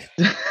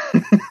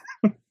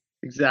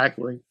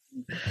 Exactly.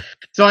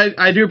 So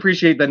I do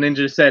appreciate that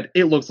Ninja said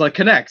it looks like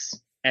Connects,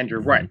 and you're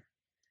right.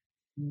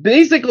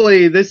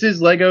 Basically, this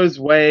is Lego's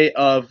way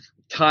of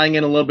tying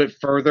in a little bit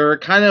further,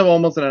 kind of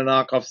almost in a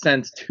knockoff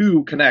sense,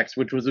 to Connects,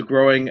 which was a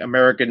growing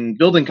American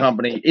building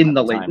company in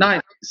the late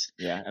 90s.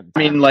 Yeah. I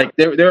mean, like,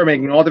 they were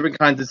making all different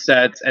kinds of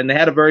sets, and they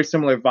had a very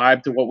similar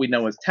vibe to what we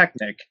know as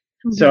Technic.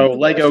 Mm-hmm. So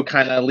Lego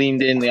kind of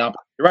leaned in the opposite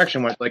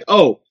direction, where it's like,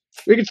 oh,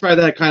 we could try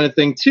that kind of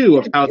thing, too,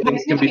 of how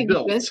things can be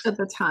built. Exist at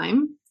the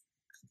time?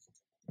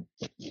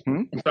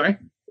 I'm sorry?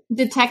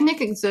 Did Technic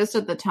exist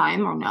at the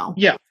time or no?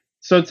 Yeah.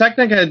 So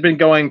Technic had been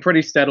going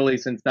pretty steadily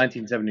since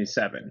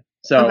 1977.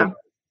 So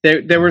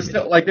they were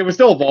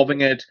still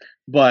evolving it,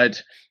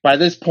 but by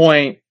this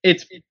point,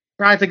 it's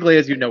practically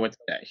as you know it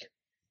today.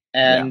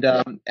 And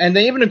and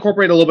they even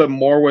incorporate a little bit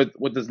more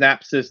with the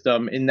Snap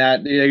system in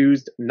that they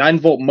used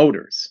 9-volt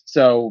motors.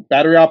 So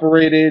battery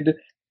operated,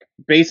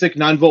 basic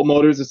 9-volt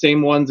motors, the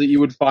same ones that you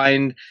would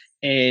find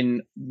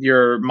in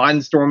your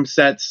Mindstorm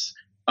sets.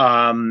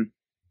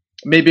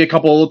 Maybe a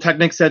couple of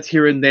Technic sets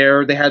here and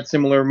there. They had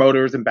similar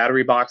motors and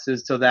battery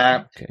boxes to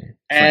that. Okay.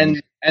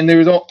 And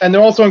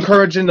they're also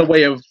encouraged in the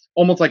way of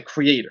almost like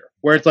Creator,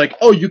 where it's like,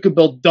 oh, you could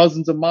build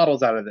dozens of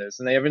models out of this,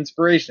 and they have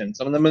inspiration,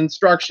 some of them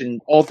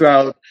instruction all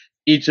throughout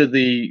each of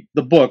the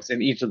books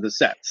and each of the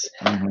sets.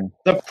 Mm-hmm.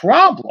 The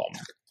problem,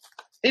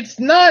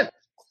 it's not,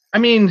 I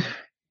mean,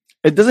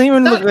 It doesn't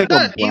even look like a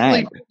not easily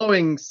brand.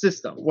 flowing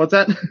system. What's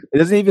that? It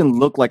doesn't even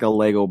look like a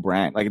Lego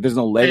brand. Like there's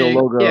no Lego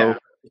logo. Yeah.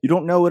 You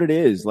don't know what it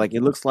is. Like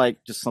it looks like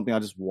just something I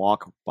just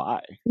walk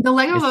by. The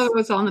Lego It's- logo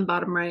is on the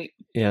bottom right.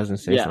 Yeah, I was gonna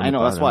say. Yeah, I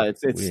know. That's why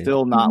it's Weird.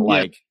 still not Yeah.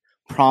 like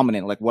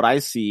prominent. Like what I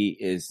see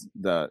is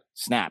the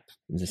snap.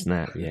 It's a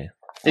Snap. Yeah.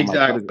 I'm like,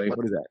 Exactly.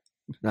 what is that?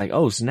 Like,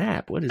 oh,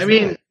 Snap. What is I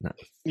mean, that? No.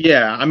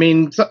 Yeah, I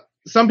mean,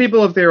 some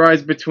people have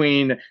theorized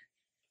between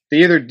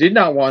they either did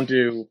not want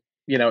to,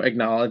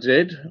 acknowledge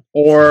it,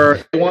 or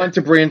they wanted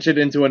to branch it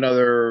into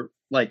another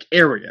like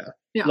area,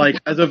 Yeah. like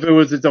as if it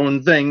was its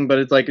own thing, but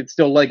it's like it's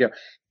still Lego.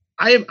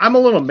 I'm a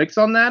little mixed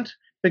on that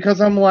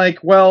because I'm like,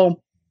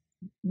 well,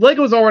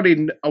 Lego's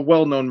already a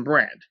well-known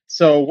brand,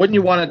 so wouldn't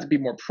you want it to be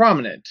more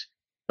prominent?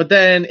 But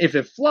then if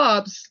it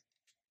flops,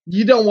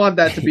 you don't want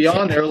that to be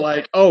on there.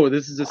 Like, oh,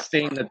 this is a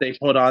stain that they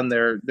put on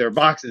their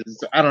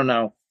boxes. I don't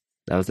know.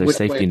 That was their which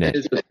safety way net. it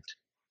is.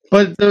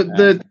 But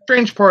the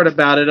strange part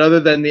about it, other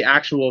than the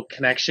actual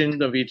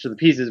connection of each of the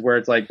pieces, where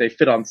it's like they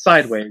fit on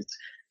sideways,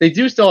 they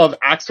do still have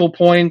axle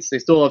points. They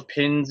still have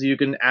pins you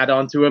can add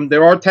onto them.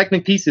 There are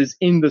Technic pieces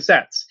in the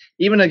sets,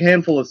 even a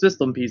handful of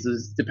system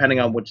pieces, depending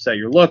on which set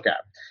you look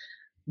at.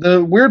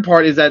 The weird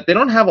part is that they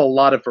don't have a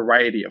lot of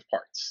variety of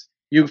parts.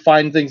 You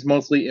find things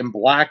mostly in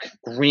black,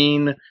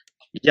 green,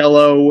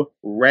 yellow,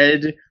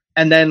 red,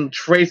 and then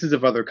traces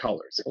of other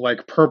colors,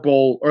 like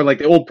purple, or like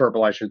the old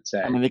purple, I should say.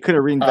 I mean, they could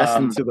have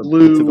reinvested into the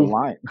blue.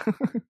 line.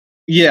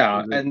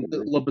 Yeah, and a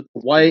little bit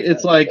white.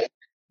 It's like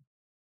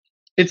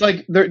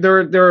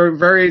there are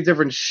very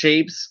different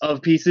shapes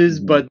of pieces,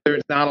 but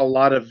there's not a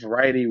lot of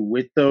variety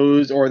with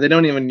those, or they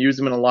don't even use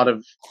them in a lot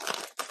of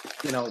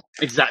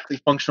exactly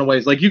functional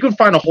ways. Like you can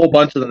find a whole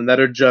bunch of them that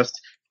are just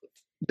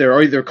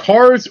they're either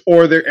cars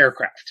or they're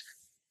aircraft,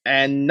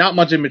 and not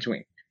much in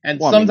between. And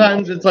Well, I mean,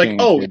 sometimes it's like,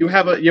 change oh, it. you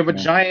have a Yeah.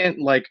 giant,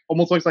 like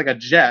almost looks like a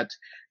jet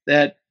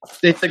that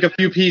they take a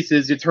few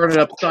pieces, you turn it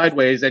up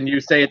sideways, and you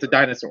say it's a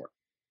dinosaur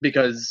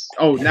because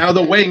now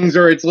the wings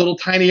are its little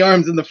tiny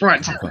arms in the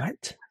front.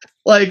 What?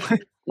 Like, My head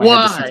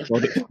just why?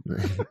 exploded.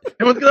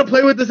 Everyone's gonna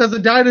play with this as a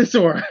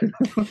dinosaur.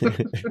 My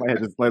head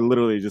just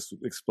literally just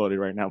exploded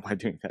right now by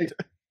doing that.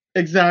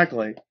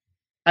 Exactly.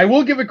 I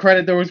will give it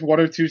credit. There was one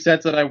or two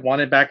sets that I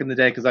wanted back in the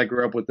day because I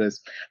grew up with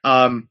this.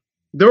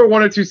 There were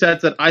one or two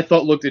sets that I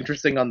thought looked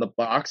interesting on the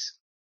box.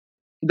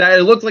 That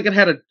it looked like it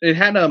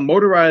had a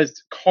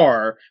motorized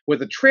car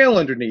with a trail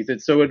underneath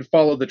it, so it would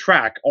follow the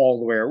track all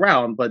the way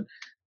around. But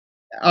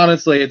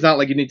honestly, it's not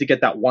like you need to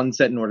get that one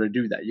set in order to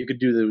do that. You could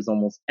do those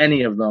almost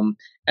any of them.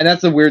 And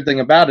that's the weird thing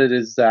about it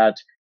is that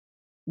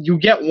you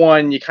get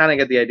one, you kind of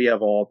get the idea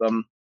of all of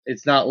them.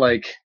 It's not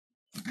like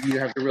you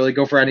have to really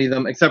go for any of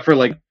them, except for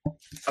like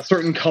a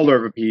certain color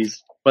of a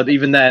piece. But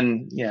even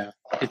then, yeah,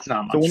 it's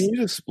not much. So when you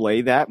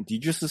display that, do you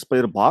just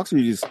display the box or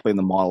do you display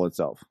the model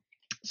itself?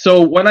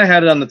 So when I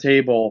had it on the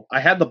table, I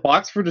had the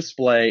box for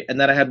display, and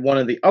then I had one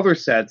of the other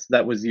sets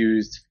that was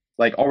used,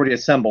 like already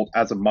assembled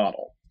as a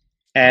model.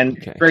 And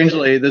Okay.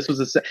 strangely, this was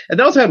a set, and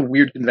they also had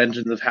weird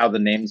conventions of how the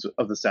names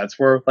of the sets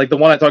were. Like the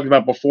one I talked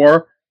about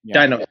before,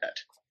 Yeah. Dino Set.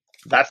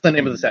 That's the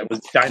name of the set,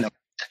 was Dino.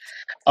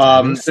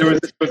 There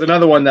was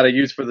another one that I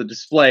used for the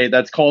display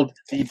that's called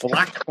the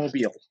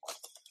Blackmobile.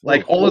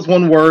 Like all is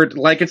one word,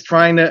 like it's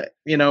trying to,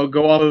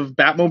 go off of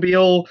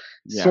Batmobile,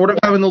 Yeah. sort of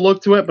having the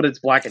look to it, but it's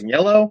black and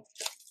yellow.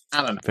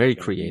 I don't know. Very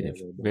creative.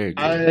 Very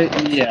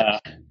creative. Yeah.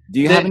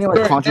 Do you have any like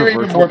They're even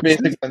controversial more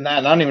pieces? basic than that.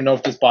 And I don't even know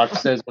if this box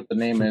says what the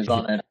name is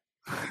on it.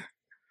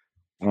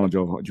 I don't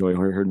know, Joey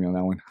heard me on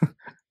that one.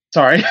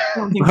 Sorry. I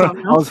don't think so, I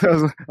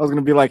no. was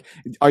gonna be like,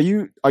 are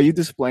you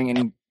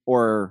displaying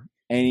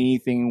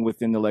anything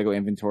within the Lego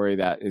inventory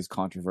that is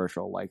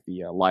controversial, like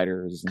the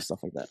lighters and stuff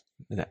like that?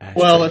 The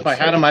Well, ashtrays. if I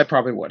had them, I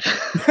probably would.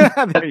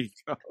 There you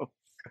go.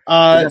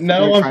 No, Is that something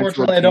you're trying to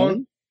unfortunately, I obtain?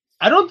 don't.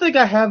 I don't think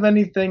I have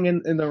anything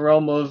in the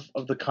realm of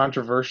the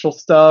controversial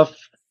stuff,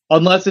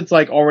 unless it's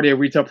like already a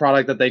retail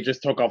product that they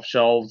just took off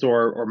shelves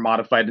or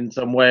modified in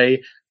some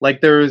way.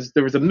 Like there was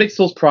a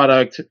Mixels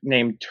product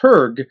named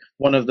Turg,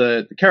 one of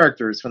the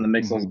characters from the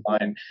Mixels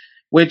line,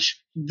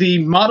 which the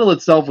model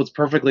itself was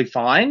perfectly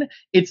fine.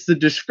 It's the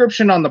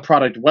description on the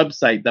product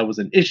website that was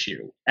an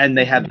issue, and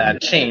they had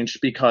that changed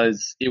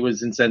because it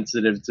was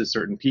insensitive to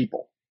certain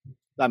people.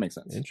 That makes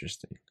sense.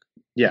 Interesting.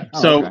 Yeah.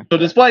 Oh, so okay. so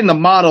displaying the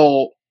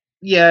model,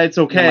 yeah, it's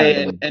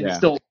okay, Yeah, and yeah.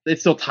 it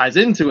still ties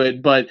into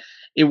it, but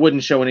it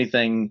wouldn't show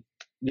anything,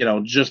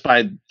 just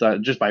by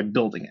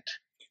building it.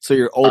 So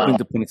you're open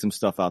to putting some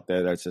stuff out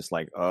there that's just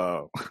like,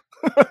 oh,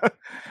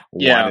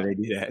 Yeah. why did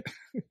they do that?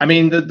 I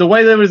mean, the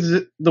way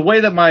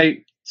that my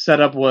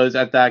setup was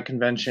at that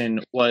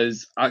convention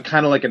was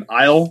kind of like an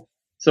aisle.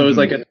 So it was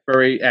like at the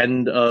very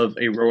end of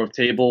a row of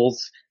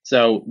tables.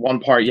 So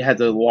one part you had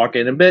to walk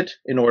in a bit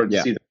in order to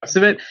Yeah. see the rest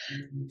of it.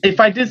 If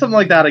I did something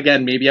like that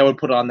again, maybe I would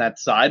put it on that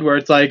side where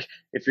it's like,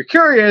 if you're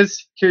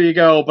curious, here you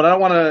go. But I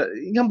don't want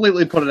to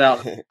completely put it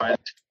out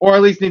front, or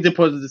at least need to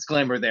put a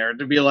disclaimer there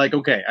to be like,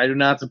 okay, I do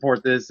not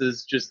support this. This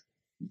is just,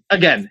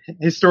 again,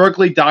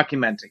 historically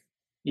documenting.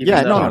 Even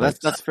Yeah, though- no,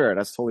 that's fair.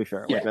 That's totally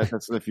fair. Like Yeah.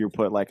 that's if you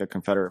put like a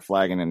Confederate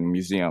flag in a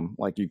museum,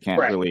 like you can't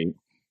Right. really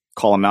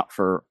call them out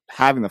for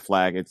having the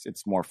flag.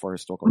 It's more for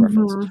historical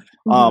reference.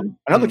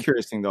 Another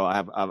curious thing though,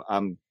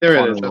 I'm There it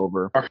pondering is.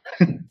 over.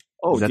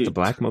 Is that the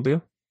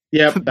Blackmobile?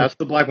 Yep, that's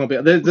the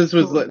Blackmobile. This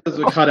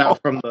was cut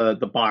out from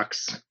the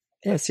box.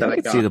 Yeah, see, that I I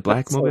can see got. the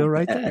That's so Blackmobile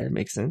right bad. there. It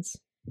makes sense.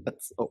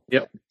 That's so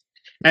Yep.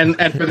 And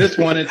for this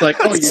one, it's like,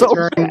 oh, So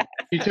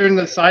you turn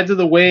the sides of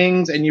the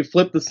wings and you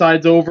flip the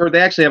sides over. They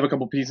actually have a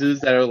couple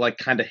pieces that are like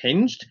kind of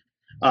hinged.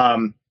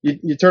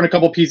 You turn a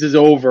couple pieces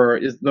over,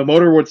 the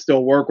motor would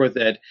still work with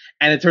it,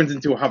 and it turns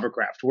into a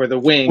hovercraft where the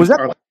wings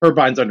are like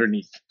turbines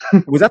underneath.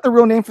 Was that the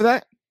real name for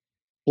that?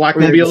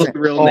 Blackmobile is the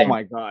real name. Oh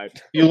my god!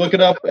 You look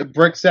it up,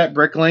 Brickset,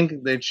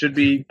 Bricklink. It should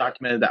be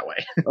documented that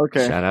way.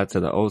 Okay. Shout out to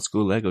the old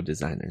school Lego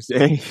designers.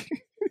 Hey,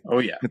 Oh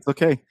yeah. it's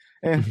okay.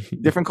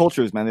 Different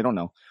cultures, man. They don't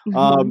know.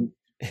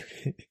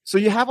 So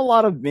you have a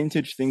lot of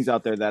vintage things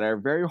out there that are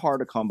very hard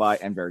to come by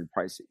and very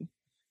pricey.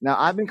 Now,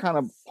 I've been kind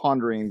of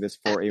pondering this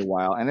for a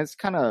while, and it's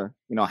kind of,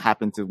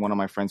 happened to one of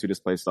my friends who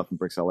displays stuff in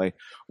Bricks LA,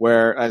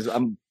 whereas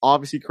I'm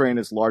obviously creating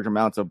this large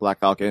amounts of Black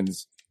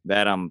Falcons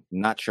that I'm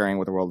not sharing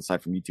with the world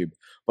aside from YouTube,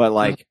 but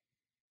like,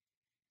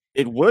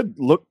 it would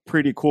look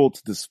pretty cool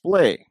to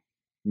display.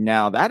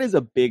 Now, that is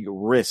a big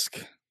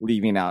risk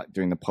leaving out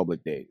during the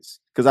public days,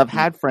 because I've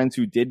had friends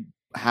who did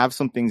have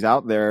some things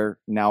out there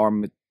now are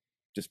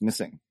just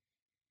missing.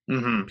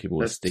 Mm-hmm. People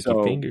with sticky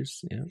So-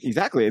 fingers. Yeah.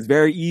 Exactly. It's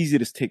very easy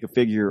to take a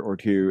figure or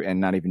two and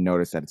not even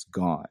notice that it's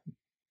gone.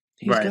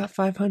 He's Right. got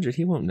 500.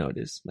 He won't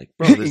notice. Like,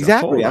 bro, there's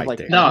Exactly. a I'm hole right like,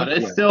 there. No,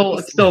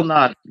 it's still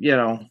not. You're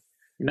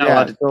not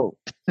allowed to. So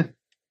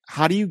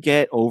how do you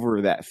get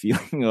over that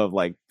feeling of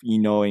like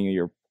knowing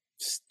your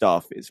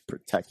stuff is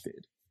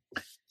protected?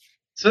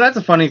 So that's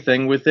a funny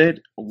thing with it.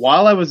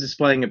 While I was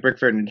displaying at Brick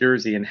Fair, New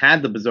Jersey, and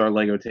had the Bizarre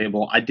Lego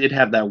table, I did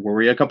have that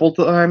worry a couple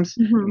times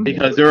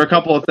because there were a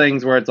couple of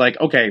things where it's like,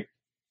 okay,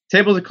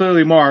 tables are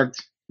clearly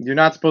marked. You're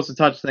not supposed to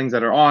touch things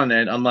that are on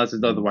it unless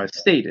it's otherwise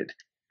stated.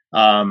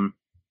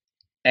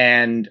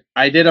 And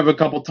I did have a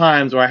couple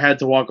times where I had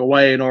to walk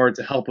away in order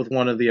to help with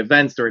one of the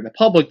events during the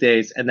public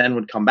days, and then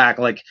would come back,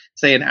 like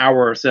say an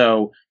hour or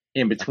so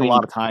in That's a between.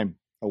 lot of time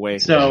away.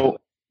 So,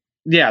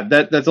 yeah,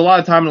 that's a lot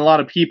of time and a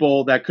lot of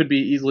people that could be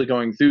easily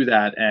going through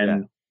that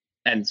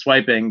and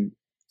swiping,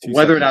 2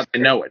 whether or seconds. not they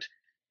know it.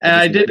 And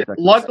I I just need did. 2 seconds.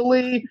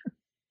 Luckily,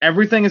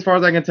 everything as far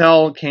as I can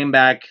tell came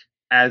back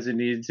as it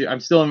needed to. I'm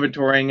still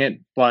inventorying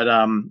it, but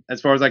as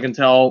far as I can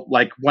tell,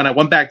 like when I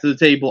went back to the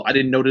table, I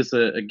didn't notice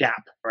a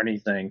gap or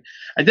anything.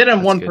 I did have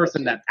That's one good.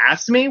 person that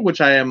asked me, which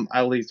I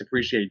at least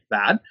appreciate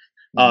that.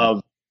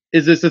 Of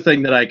is this a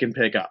thing that I can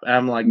pick up? And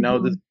I'm like, no,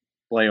 this is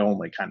play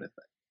only kind of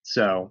thing.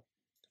 So.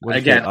 What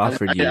if Again, they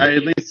offered you? I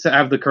at least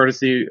have the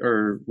courtesy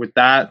or with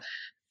that.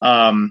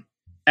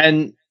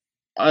 And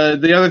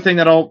the other thing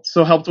that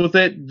also helped with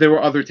it, there were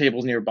other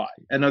tables nearby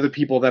and other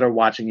people that are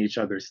watching each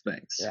other's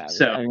things. Yeah,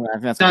 So I think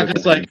it's that's a not good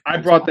just thing. like I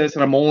brought this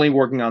and I'm only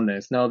working on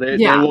this. No, they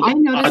will I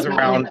noticed pause that.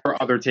 around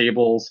for other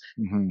tables,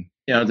 Mhm.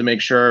 to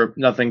make sure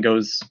nothing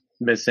goes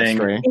missing.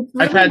 Stray. It's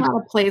I've really had-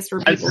 not a place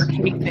where people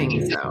take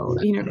things, though.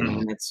 You know what I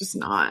mean? It's just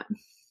not.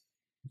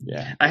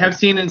 Yeah. I have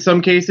seen in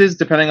some cases,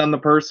 depending on the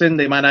person,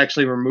 they might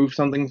actually remove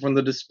something from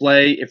the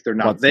display if they're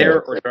not What's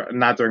there that? or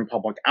not during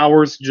public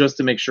hours, just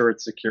to make sure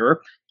it's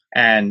secure.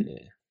 And Yeah.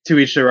 to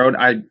each their own.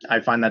 I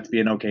find that to be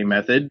an okay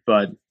method,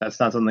 but that's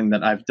not something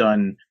that I've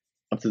done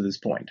up to this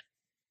point.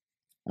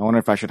 I wonder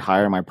if I should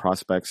hire my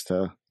prospects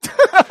to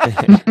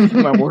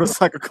my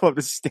motorcycle club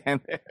to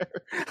stand there.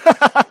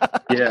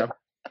 Yeah.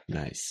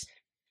 Nice.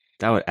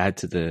 That would add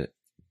to the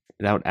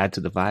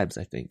vibes,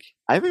 I think.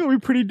 I think it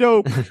would be pretty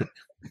dope.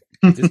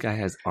 This guy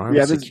has armed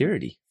Yeah, this-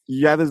 security.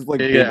 Yeah, this like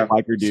big Yeah.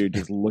 biker dude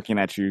just looking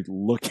at you.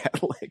 Look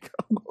at Lego.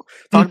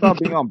 Talk about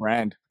being on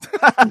brand.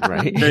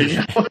 Right? There you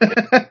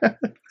go.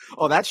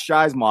 Oh, that's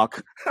Shy's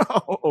mock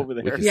over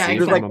We there. can Yeah, see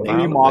There's from like a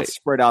exactly. 80 mile mocks away.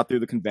 spread out through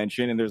the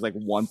convention, and there's like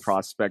one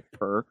prospect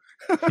per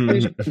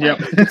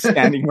Yep.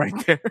 standing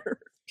right there.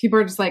 People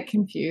are just like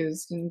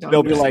confused and don't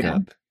They'll be like,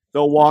 understand.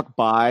 they'll walk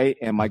by,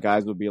 and my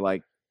guys will be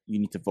like, "You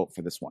need to vote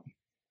for this one."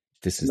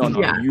 This is No, the no,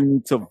 Yeah. you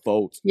need to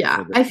vote. Yeah,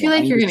 for this I feel one.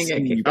 like you're need gonna to get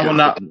see you kicked I will vote.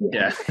 not.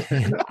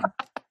 Yeah.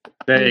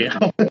 There you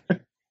go.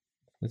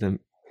 with an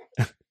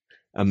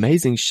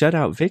amazing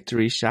shutout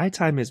victory. Shy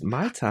time is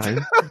my time.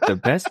 The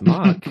best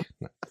mock.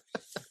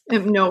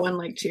 And no one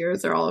like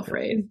cheers. They're all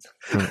afraid.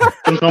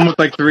 Comes home with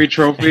like 3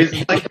 trophies.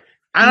 It's like,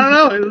 I don't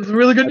know. It was a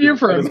really good year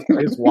for him.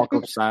 I just walk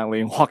up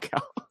silently and walk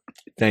out.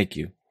 Thank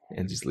you,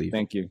 and just leave.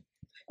 Thank you.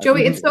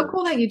 Joey, it's so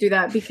cool that you do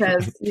that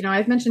because,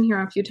 I've mentioned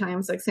here a few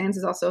times, like Sans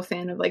is also a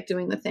fan of like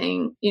doing the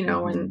thing,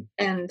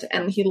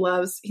 and he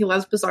loves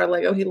Bizarre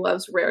Lego. He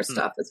loves rare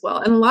stuff as well.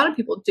 And a lot of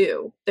people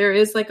do. There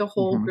is like a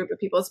whole Mhm. group of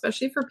people,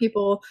 especially for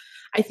people,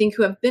 I think,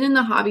 who have been in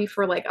the hobby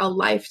for like a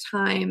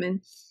lifetime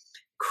and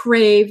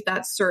crave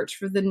that search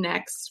for the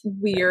next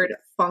weird,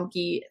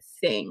 funky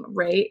thing,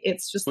 right?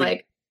 It's just Wait.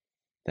 like,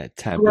 That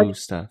taboo Like-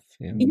 stuff.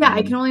 Yeah. yeah,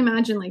 I can only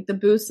imagine like the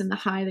boost and the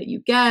high that you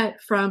get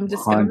from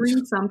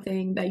discovering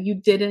something that you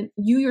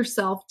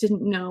yourself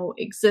didn't know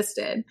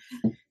existed.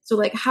 So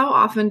like, how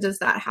often does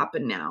that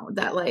happen now?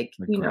 That like,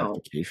 The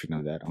gratification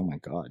of that. Oh my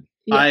god.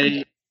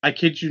 yeah. I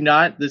kid you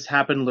not, this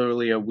happened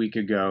literally a week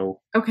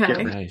ago. Okay.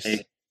 Nice.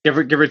 Give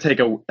or take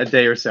a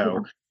day or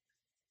so.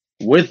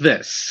 With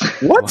this.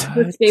 What?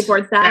 The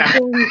skateboard.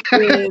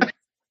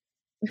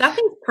 That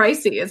thing's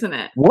pricey, isn't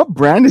it? What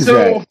brand is So-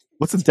 that?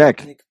 What's the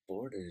deck?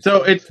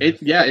 So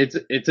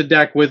it's a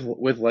deck with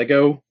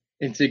Lego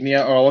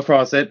insignia all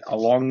across it,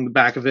 along the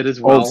back of it as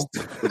well,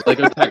 with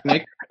Lego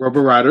Technic, Robo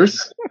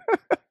Riders.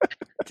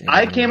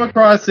 I came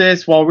across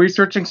this while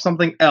researching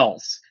something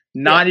else,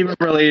 not even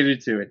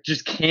related to it.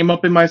 Just came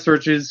up in my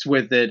searches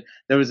with it.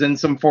 That was in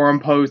some forum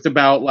post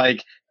about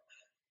like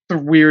the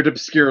weird,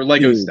 obscure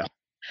Lego stuff,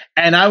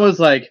 and I was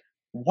like,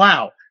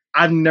 "Wow,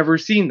 I've never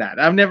seen that.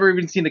 I've never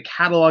even seen a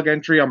catalog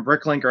entry on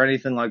Bricklink or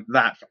anything like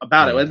that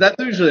about it." And that's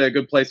usually a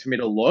good place for me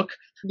to look,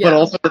 but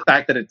also the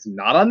fact that it's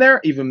not on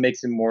there even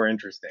makes it more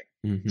interesting.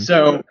 Mhm.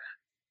 So,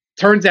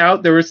 turns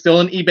out there was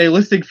still an eBay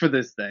listing for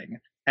this thing,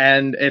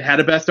 and it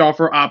had a best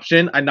offer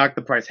option. I knocked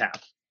the price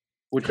half,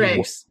 which Great.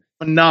 was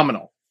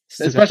phenomenal,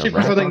 Still got especially the for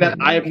wrap something on that it.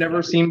 I have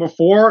never seen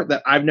before,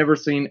 that I've never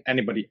seen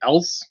anybody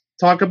else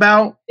talk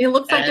about. It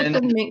looks like And-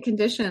 it's in mint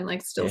condition,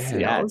 like still Yeah.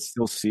 sealed. Yeah, it's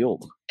still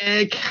sealed.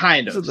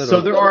 Kind It's of. a little-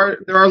 So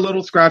there are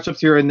little scratch ups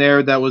here and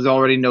there that was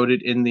already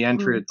noted in the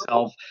entry Mm.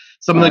 itself.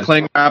 Some of the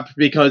cling wrap,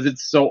 because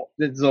it's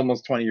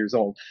almost 20 years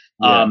old,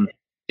 Yeah.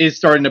 is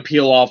starting to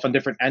peel off on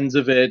different ends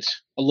of it.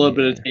 A little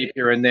bit of tape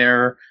here and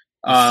there.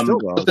 Still,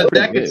 though, But the it's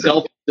pretty deck good.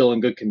 itself is still in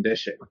good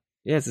condition.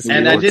 Yeah, it's a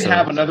And I skateboard, did so-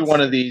 have another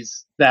one of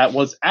these that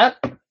was at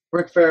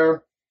Brick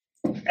Fair.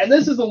 And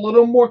this is a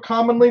little more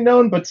commonly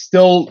known, but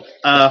still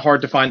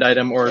hard to find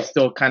item, or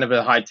still kind of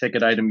a high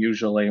ticket item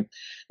usually.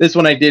 This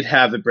one I did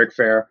have at Brick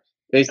Fair,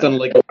 based on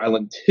Lego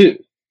Island 2.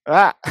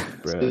 Ah.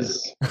 Bruh.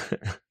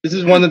 This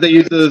is one that they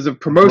used as a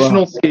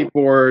promotional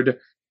skateboard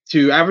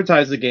to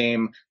advertise the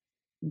game.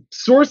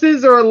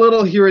 Sources are a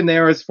little here and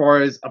there as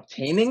far as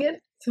obtaining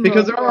it,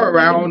 because they're all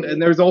around,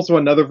 and there's also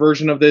another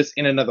version of this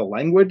in another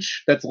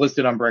language that's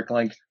listed on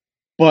Bricklink.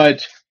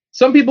 But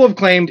some people have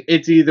claimed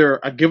it's either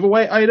a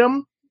giveaway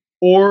item,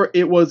 or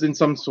it was in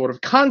some sort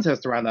of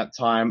contest around that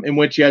time, in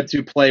which you had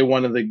to play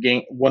one of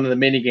the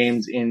mini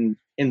games in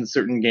the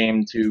certain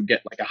game to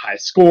get like a high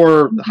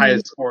score. The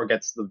highest score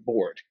gets the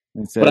board.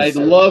 It But I says-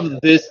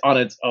 love this on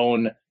its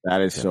own,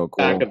 that is so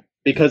back cool. of,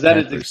 because that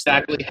is Pepper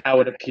exactly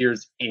how it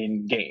appears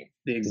in game.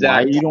 The Why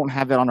exact. you don't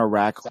have that on a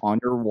rack on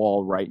your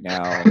wall right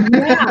now?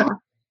 Yeah,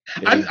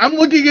 I'm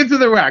looking into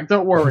the rack.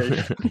 Don't worry.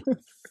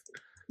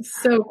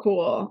 so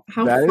cool.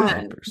 How That is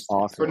fun.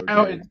 awesome.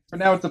 For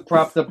now, it's a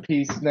propped up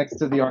piece next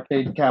to the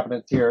arcade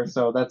cabinet here,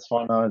 so that's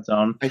fun on its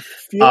own. I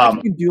feel like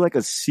you can do like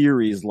a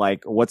series,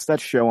 like what's that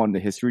show on the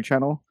History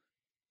Channel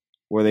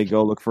where they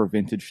go look for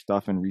vintage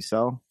stuff and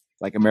resell,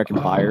 like American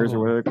Buyers or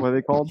what are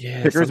they called? Yeah,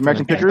 Pickers, something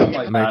American like Pickers.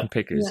 Like American that.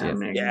 Pickers, yeah.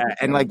 American Yeah, and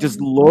Pickers. like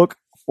just look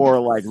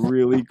for like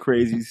really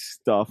crazy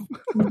stuff.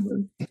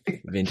 Mhm.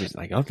 Vintage,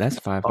 like, oh, that's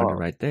 500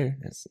 right there.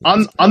 That's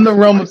On the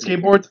realm of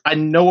skateboards, I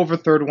know of a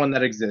third one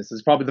that exists.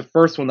 It's probably the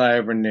first one that I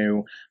ever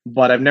knew,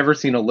 but I've never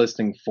seen a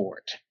listing for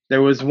it.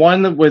 There was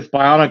one with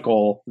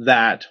Bionicle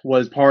that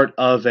was part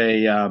of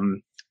a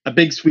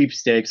big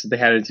sweepstakes that they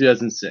had in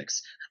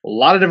 2006. A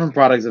lot of different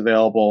products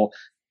available,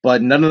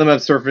 but none of them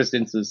have surfaced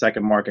into the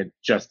second market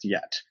just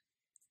yet.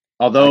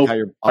 Although Like how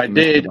you're if I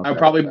optimistic did, about I'd that.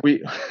 probably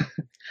be.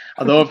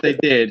 Although if they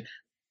did,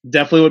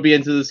 definitely would be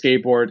into the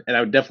skateboard, and I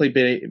would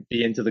definitely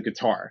be into the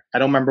guitar. I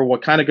don't remember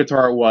what kind of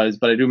guitar it was,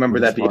 but I do remember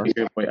that being a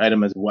giveaway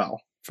item as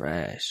well.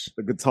 fresh.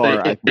 The guitar.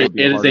 I think would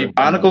be It is a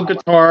harder. Bionicle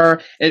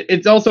guitar.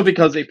 It's also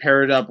because they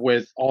paired it up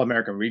with All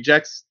American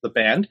Rejects, the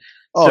band.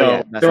 Oh, So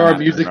yeah, that's there not are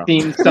happening, music bro.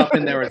 themed stuff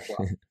in there as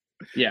well.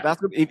 Yeah,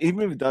 That's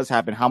even if it does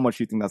happen, how much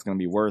do you think that's going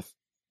to be worth?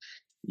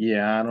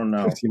 yeah, I don't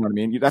know. You know what I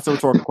mean? That's a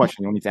rhetorical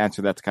question. You don't need to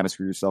answer that to kind of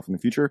screw yourself in the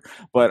future.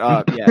 But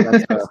yeah,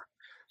 that's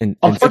And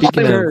Unfortunately,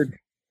 speaking of, nerd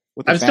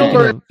with the I'm still fan.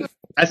 learning.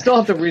 I still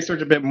have to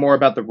research a bit more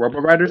about the Robo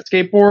Rider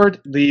skateboard.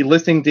 The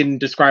listing didn't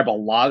describe a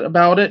lot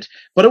about it,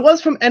 but it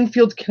was from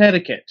Enfield,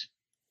 Connecticut.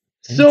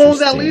 So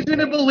that Interesting. leads me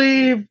to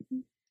believe,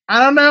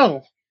 I don't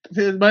know,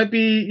 it might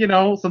be,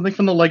 something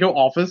from the Lego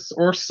office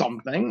or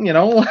something,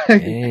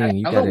 dang,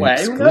 you got an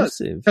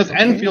exclusive. Because Okay,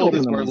 Enfield in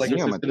is the where Lego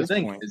museum at Systems this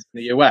Inc. point. is in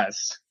the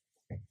US.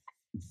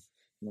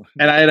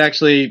 And I had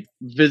actually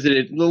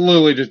visited,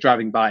 literally just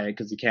driving by it,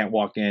 because you can't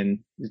walk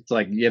in. It's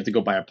like you have to go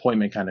by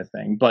appointment kind of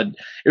thing. But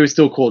it was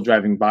still cool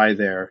driving by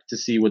there to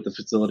see what the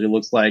facility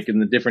looks like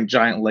and the different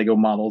giant Lego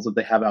models that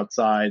they have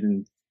outside,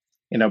 and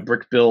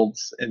brick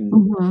builds and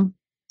Mhm.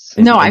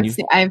 And- No, and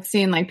I've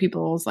seen like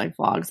people's like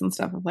vlogs and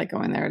stuff of like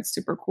going there. It's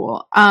super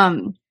cool.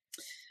 Can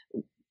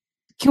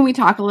we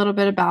talk a little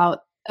bit about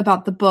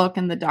the book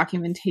and the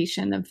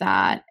documentation of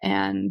that,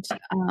 and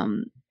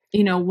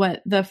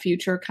what the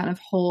future kind of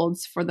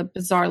holds for the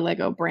Bizarre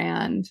Lego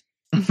brand?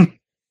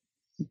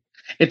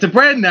 it's a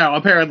brand now,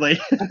 apparently.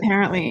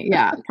 Apparently,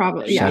 yeah,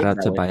 probably, Shout yeah,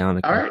 out to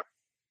Bionicle. All right.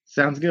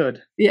 Sounds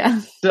good. yeah.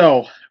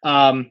 So,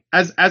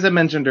 as I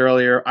mentioned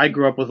earlier, I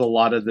grew up with a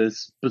lot of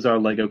this Bizarre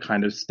Lego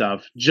kind of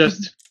stuff,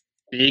 just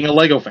being a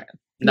Lego fan.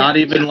 Not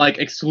even like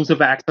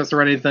exclusive access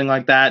or anything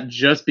like that,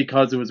 just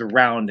because it was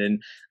around.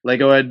 And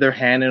Lego had their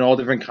hand in all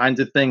different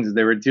kinds of things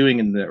they were doing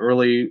in the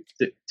early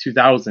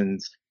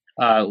 2000s,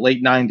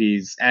 late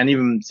 90s, and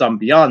even some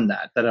beyond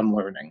that I'm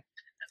learning.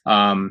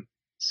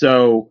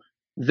 So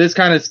this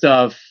kind of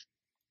stuff,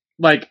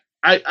 like,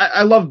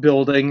 I love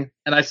building,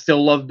 and I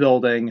still love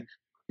building,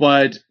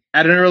 but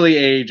at an early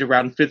age,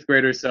 around 5th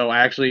grade or so, I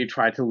actually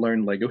tried to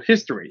learn Lego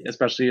history,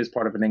 especially as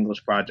part of an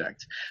English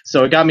project.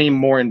 So it got me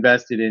more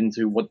invested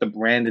into what the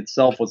brand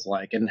itself was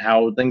like and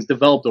how things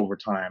developed over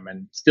time,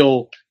 and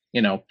still,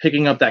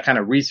 picking up that kind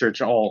of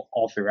research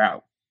all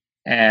throughout.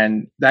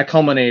 And that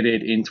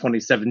culminated in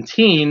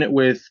 2017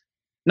 with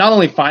not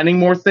only finding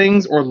more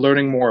things or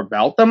learning more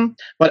about them,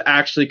 but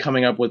actually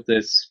coming up with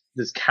this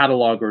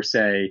catalog, or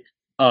say,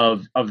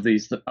 of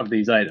these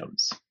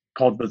items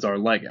called Bizarre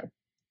Lego.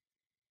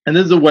 And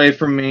this is a way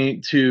for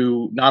me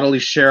to not only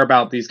share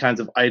about these kinds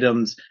of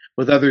items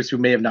with others who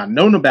may have not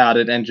known about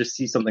it and just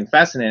see something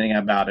fascinating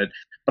about it,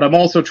 but I'm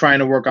also trying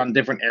to work on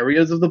different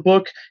areas of the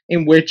book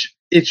in which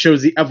it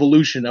shows the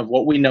evolution of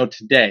what we know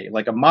today,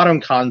 like a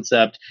modern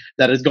concept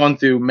that has gone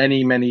through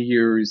many, many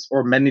years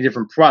or many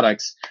different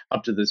products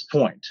up to this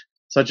point,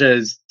 such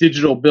as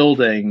digital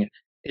building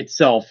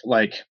itself,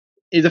 like,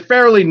 is a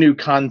fairly new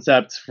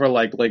concept for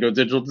like Lego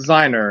Digital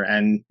Designer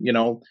and,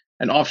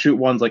 and offshoot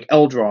ones like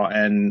Eldra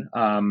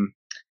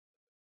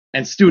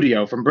and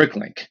Studio from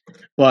Bricklink.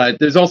 But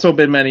there's also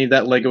been many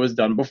that Lego has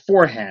done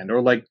beforehand,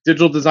 or like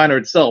Digital Designer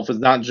itself is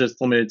not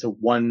just limited to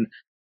one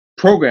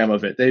program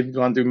of it. They've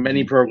gone through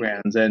many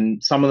programs,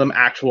 and some of them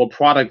actual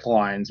product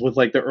lines with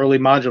like the early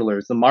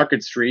modulars. The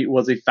Market Street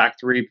was a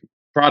factory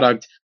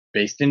product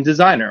based in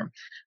Designer.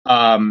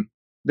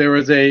 There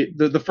was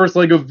the first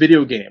Lego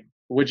video game,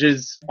 which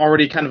is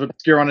already kind of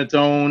obscure on its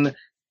own,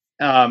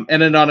 and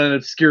then on an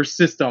obscure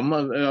system,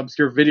 an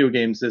obscure video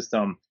game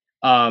system.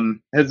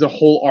 Has a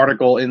whole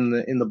article in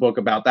the book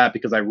about that,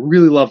 because I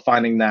really love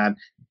finding that,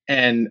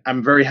 and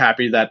I'm very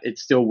happy that it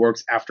still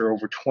works after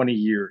over 20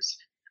 years.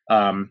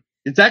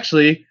 It's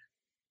actually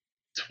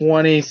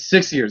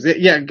 26 years.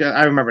 Yeah,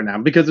 I remember now,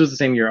 because it was the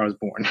same year I was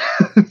born.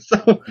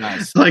 So,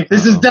 nice. Like,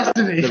 this is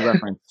destiny. Good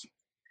reference.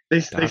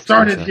 They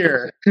started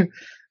here.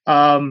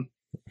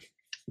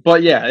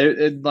 But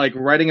yeah, like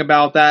writing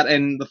about that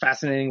and the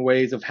fascinating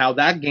ways of how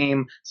that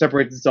game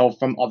separates itself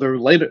from other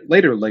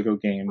later Lego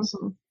games.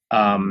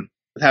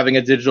 Having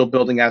a digital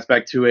building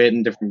aspect to it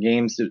and different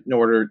games in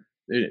order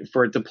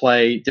for it to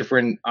play.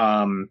 Different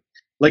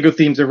Lego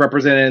themes are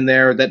represented in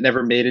there that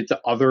never made it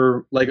to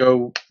other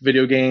Lego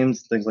video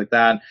games, things like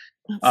that.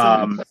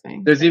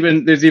 There's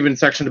even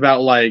section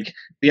about like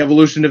the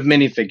evolution of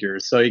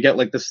minifigures. So you get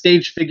like the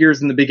stage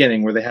figures in the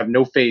beginning where they have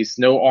no face,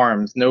 no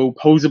arms, no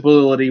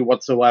posability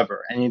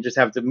whatsoever, and you just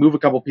have to move a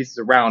couple pieces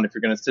around if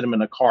you're going to sit them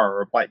in a car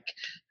or a bike.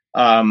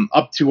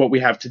 Up to what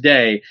we have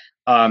today,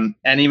 and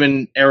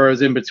even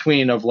eras in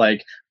between of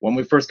like when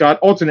we first got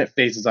alternate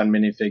faces on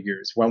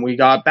minifigures, when we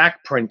got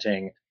back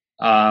printing,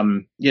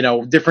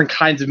 different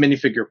kinds of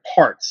minifigure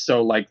parts.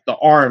 So like the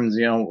arms,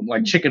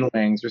 like chicken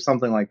wings or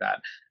something like that.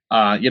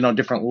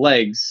 Different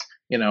legs,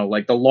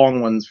 like the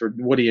long ones for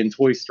Woody in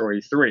Toy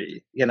Story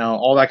 3,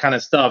 all that kind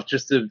of stuff,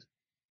 just to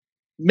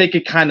make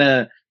it kind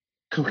of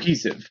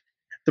cohesive.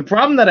 The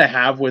problem that I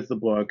have with the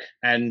book,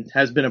 and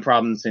has been a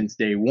problem since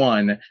day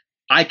one,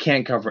 I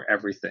can't cover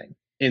everything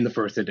in the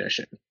first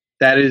edition.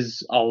 That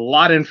is a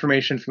lot of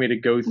information for me to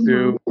go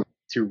through,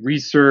 to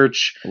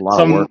research,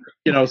 some,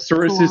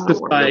 sources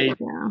to cite.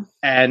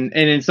 And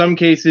in some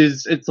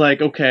cases, it's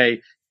like,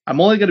 okay, I'm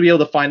only going to be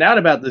able to find out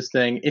about this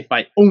thing if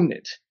I own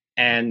it.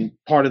 And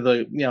part of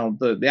the,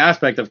 the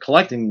aspect of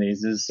collecting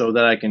these is so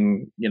that I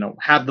can,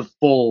 have the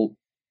full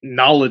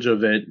knowledge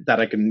of it that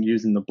I can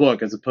use in the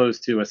book, as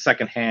opposed to a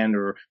secondhand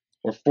or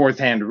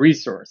fourth-hand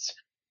resource.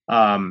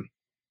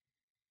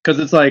 Because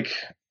it's like,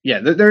 yeah,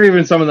 there are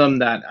even some of them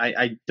that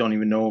I don't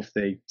even know if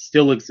they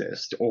still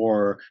exist,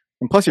 or.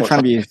 And plus, you're trying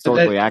to be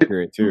historically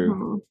accurate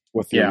too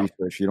with your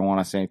research. You don't want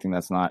to say anything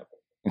that's not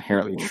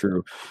inherently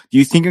true. Do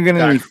you think you're going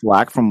to get any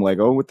flack from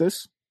Lego with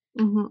this?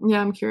 Yeah,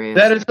 I'm curious.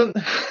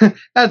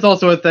 That's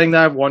also a thing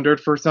that I've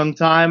wondered for some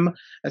time,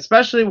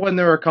 especially when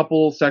there are a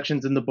couple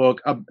sections in the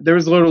book.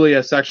 There's literally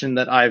a section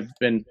that I've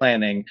been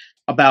planning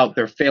about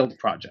their failed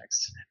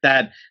projects,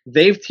 that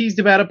they've teased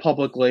about it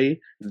publicly.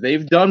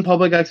 They've done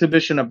public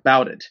exhibition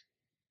about it,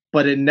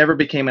 but it never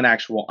became an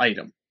actual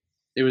item.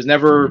 It was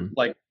never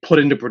like put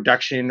into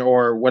production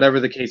or whatever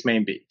the case may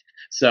be.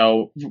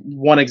 So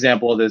one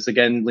example of this,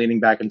 again, leaning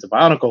back into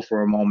Bionicle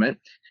for a moment.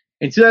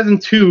 In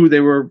 2002,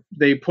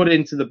 they put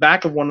into the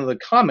back of one of the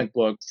comic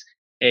books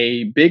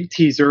a big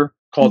teaser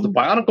called The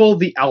Bionicle,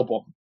 the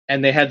Album.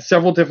 And they had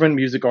several different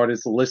music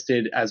artists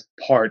listed as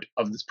part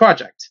of this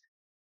project.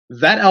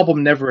 That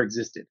album never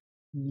existed.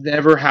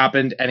 Never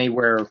happened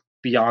anywhere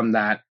beyond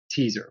that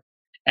teaser.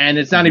 And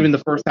it's not even the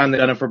first time they've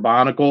done it for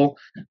Bionicle,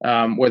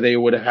 where they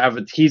would have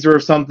a teaser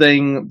of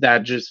something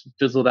that just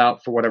fizzled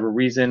out for whatever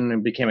reason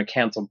and became a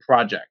canceled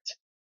project.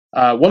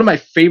 One of my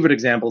favorite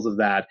examples of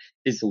that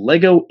is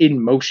Lego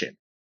in Motion.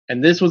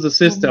 and this was a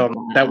system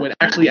Oh, that would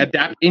actually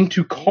adapt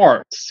into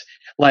cars.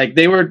 Like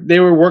they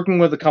were working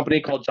with a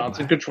company called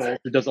Johnson Controls,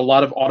 who does a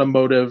lot of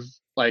automotive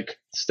like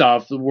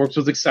stuff, works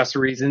with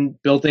accessories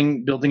and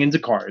building into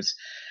cars.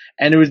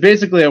 And it was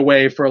basically a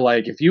way for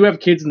like if you have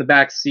kids in the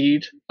back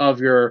seat of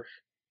your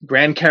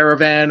Grand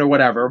Caravan or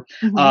whatever,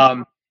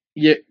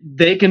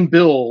 they can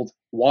build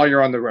while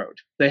you're on the road.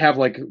 They have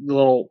like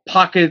little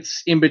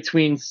pockets in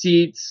between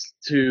seats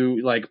to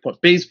like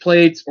put base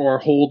plates or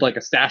hold like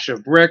a stash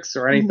of bricks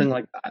or anything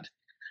like that.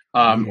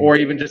 Or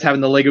even just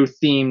having the Lego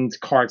themed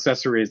car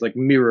accessories like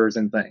mirrors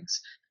and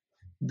things.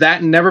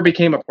 That never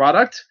became a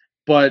product,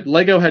 but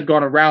Lego had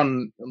gone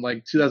around in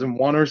like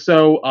 2001 or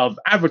so of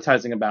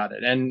advertising about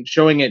it and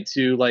showing it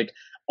to like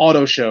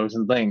auto shows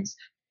and things.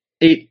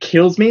 It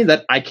kills me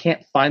that I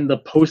can't find the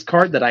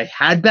postcard that I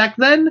had back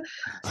then.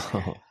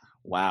 Oh,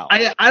 Wow.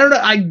 I don't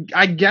know.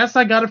 I guess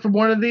I got it from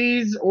one of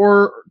these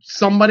or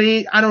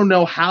somebody. I don't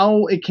know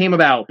how it came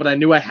about, but I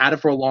knew I had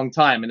it for a long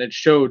time, and it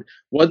showed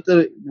what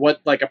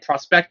like a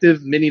prospective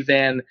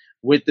minivan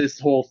with this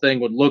whole thing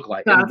would look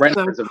like. That's and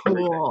renders so of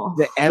everything. cool.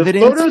 the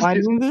evidence photos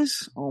finding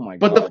this? Oh my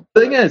But god. the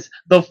thing is,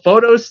 the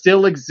photos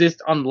still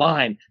exist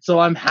online, so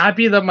I'm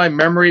happy that my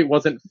memory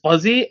wasn't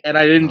fuzzy and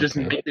I didn't just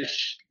Okay. make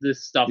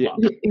this stuff Yeah. up.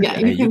 Yeah,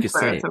 Hey, you you can can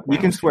swear. say It's it. okay. You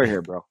can swear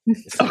here, bro.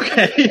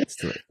 Okay, let's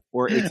do it.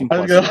 We're 18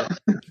 I'll plus.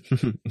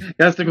 go.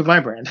 Gotta stick with my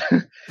brand.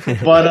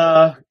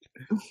 But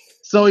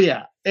so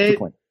yeah, Good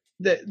point.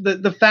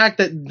 the fact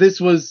that this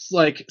was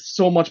like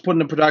so much put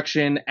into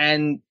production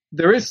and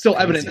there is still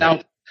evidence crazy.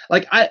 now.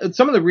 Like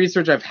some of the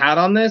research I've had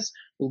on this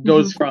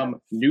goes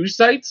from news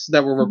sites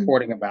that were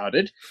reporting about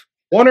it.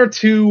 One or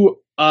two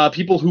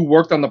people who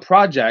worked on the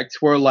project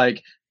were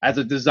like as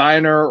a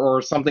designer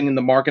or something in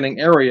the marketing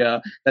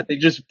area that they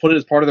just put it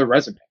as part of their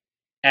resume.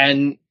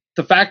 And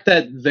the fact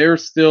that they're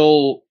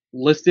still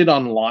listed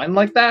online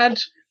like that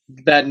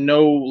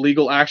no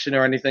legal action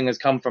or anything has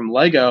come from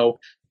Lego,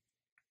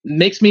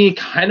 makes me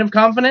kind of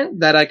confident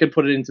that I could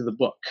put it into the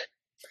book,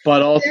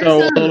 but also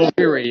There's a little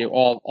weary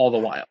all the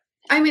while.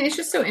 I mean, it's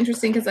just so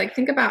interesting because, like,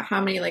 think about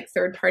how many like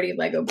third-party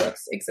Lego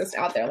books exist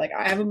out there. Like,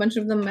 I have a bunch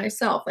of them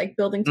myself, like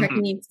building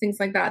techniques, things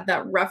like that,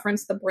 that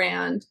reference the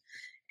brand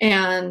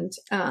and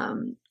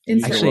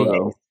insert Actually,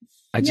 things.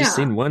 I just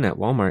Yeah. seen one at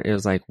Walmart. It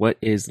was like, "What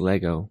is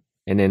Lego?"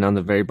 And then on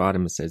the very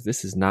bottom it says,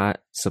 "This is not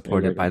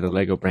supported by the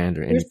Lego brand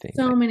or There's anything."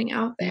 so many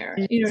out there.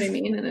 You know what I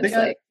mean? And it's Yeah.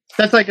 like,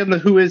 That's like in the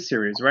Who Is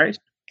series, right?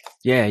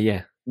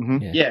 Yeah.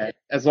 Mhm. Yeah. Yeah,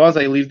 as long as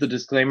I leave the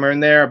disclaimer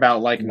in there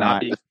about like not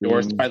Not being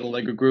endorsed by the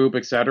Lego Group,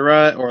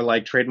 etc., or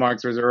like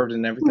trademarks reserved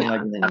and everything Yeah,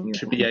 like then that, you're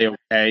should fine. be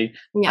a-okay.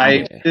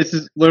 yeah. This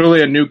is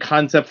literally a new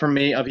concept for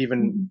me of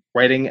even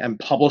writing and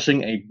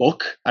publishing a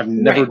book. I've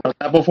never Right. done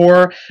that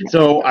before, Yeah.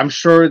 so I'm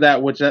sure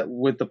that with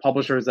the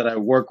publishers that I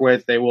work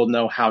with, they will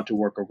know how to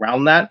work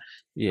around that.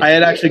 Yeah. I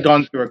had actually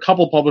gone through a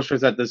couple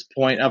publishers at this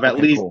point of at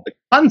Okay, least cool. the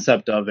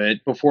concept of it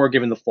before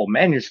giving the full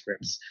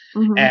manuscripts.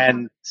 Mhm.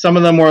 And some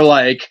of them were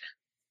like,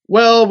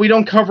 well, we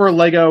don't cover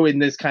Lego in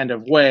this kind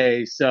of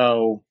way.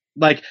 So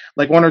like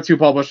one or two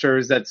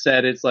publishers that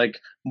said it's like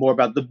more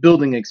about the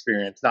building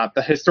experience, not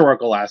the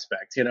historical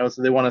aspect,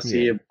 so they want to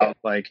see about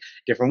like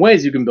different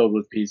ways you can build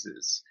with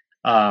pieces.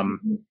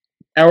 And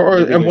there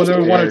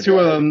were one or two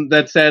of them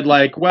that said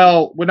like,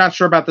 well, we're not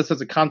sure about this as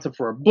a concept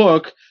for a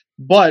book,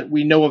 but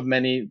we know of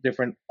many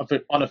different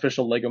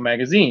unofficial Lego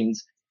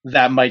magazines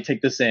that might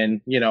take this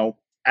in,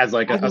 as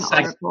like As a an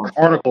sex article.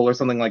 article or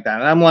something like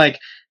that. And I'm like,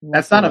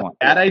 that's what not I a want.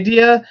 bad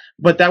idea,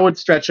 but that would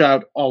stretch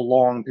out a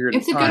long period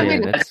It's a of good time. way Yeah,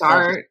 to that's-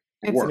 start.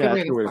 It's a work. good Yeah, way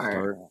that's a to way to start.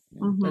 start.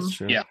 Mhm. That's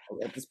true. Yeah.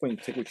 At this point, you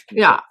take what you can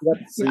Yeah.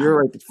 get. So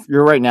Yeah.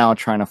 you're right now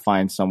trying to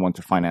find someone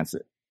to finance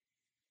it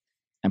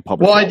and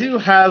publish. Well, it.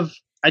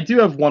 I do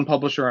have one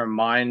publisher in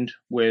mind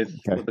with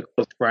a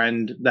close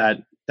friend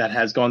that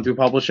has gone through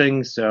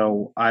publishing.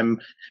 So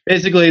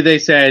they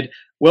said,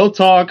 we'll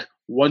talk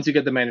once you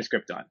get the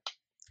manuscript done.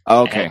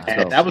 Okay,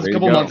 And so that was a there you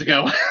couple go. months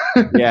ago.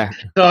 Yeah,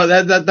 So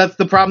that's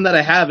the problem that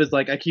I have is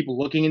like I keep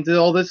looking into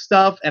all this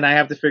stuff and I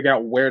have to figure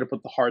out where to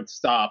put the hard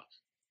stop.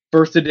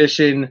 First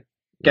edition,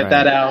 get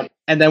that out,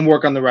 and then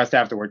work on the rest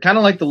afterward. Kind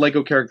of like the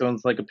Lego character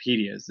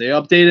encyclopedias. They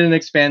update and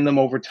expand them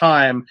over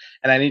time,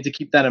 and I need to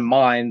keep that in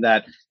mind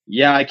that,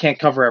 yeah, I can't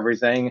cover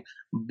everything,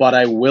 but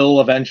I will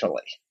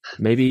eventually.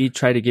 Maybe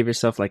try to give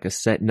yourself like a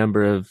set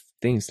number of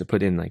things to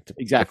put in, like the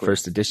Exactly.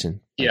 first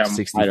edition, like Yeah.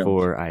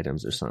 64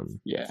 items or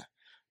something. yeah.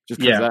 Just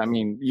because Yeah. I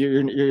mean,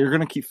 you're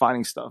gonna keep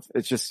finding stuff.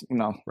 It's just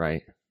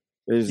Right.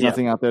 there's Yeah.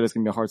 nothing out there that's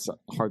gonna be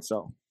a hard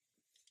sell.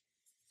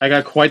 I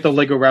got quite the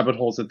Lego rabbit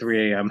holes at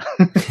 3 a.m.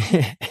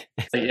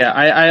 But yeah,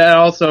 I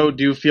also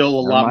do feel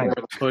a lot Never more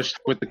mind. pushed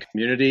with the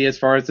community as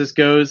far as this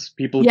goes.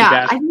 People keep Yeah, I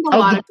asking, think a how's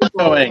lot the of book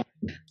people. going?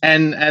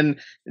 And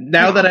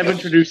now Yeah. that I've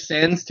introduced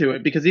Sans to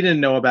it, because he didn't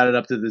know about it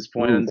up to this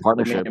point Ooh, until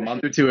partnership. maybe a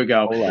month or two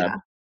ago,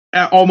 Collab.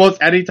 almost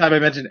any time I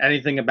mention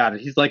anything about it,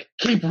 he's like,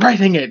 keep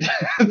writing it.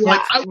 It's like,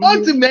 I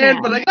want to,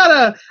 man, but I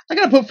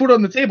gotta put food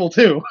on the table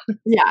too.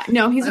 Yeah,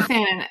 no, he's a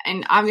fan,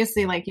 and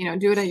obviously, like,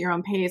 do it at your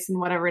own pace and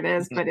whatever it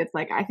is. But it's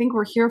like, I think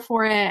we're here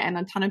for it, and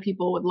a ton of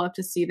people would love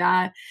to see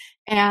that.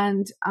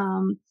 And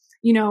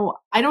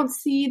I don't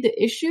see the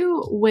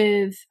issue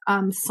with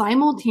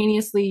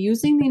simultaneously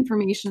using the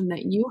information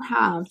that you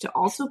have to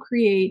also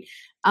create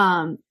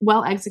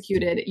well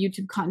executed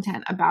YouTube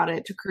content about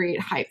it to create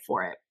hype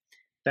for it.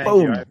 Thank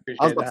Boom. you. I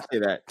I was appreciate about that. to say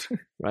that.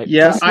 Right?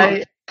 Yeah,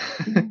 Plus,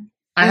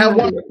 I have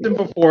one person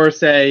before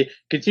say,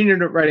 continue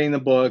writing the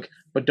book,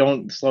 but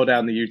don't slow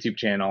down the YouTube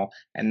channel.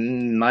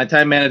 And my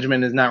time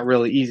management is not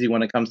really easy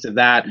when it comes to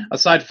that,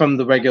 aside from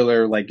the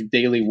regular like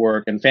daily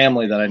work and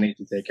family that I need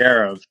to take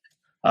care of.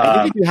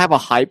 I think if you have a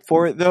hype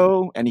for it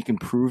though, and you can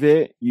prove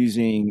it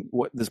using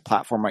what this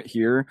platform right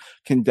here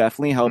can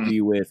definitely help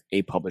you with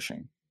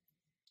publishing.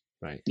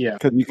 right. Yeah.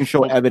 Because you can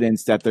show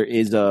evidence that there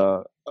is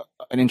an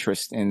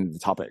interest in the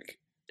topic.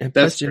 And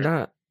That's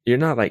plus, you're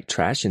not like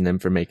trashing them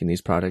for making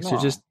these products. No.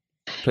 You're just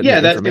putting Yeah,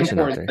 the that's the information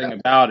out important there. thing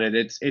about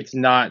it. It's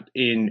not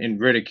in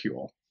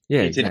ridicule.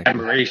 Yeah, It's exactly. in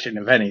admiration,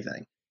 if anything.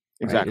 Right?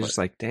 Exactly. It's just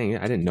like, dang,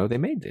 I didn't know they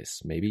made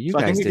this. Maybe you So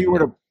I guys think did.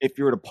 if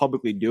you were to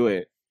publicly do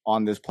it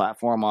on this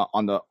platform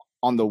on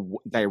the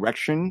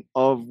direction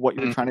of what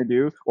you're trying to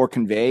do or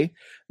convey,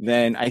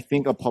 then I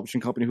think a publishing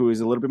company who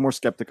is a little bit more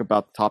skeptic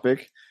about the topic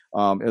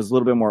is a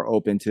little bit more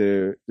open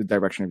to the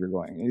direction you're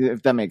going,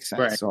 if that makes sense.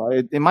 Right. So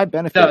it might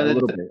benefit No, a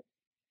little bit.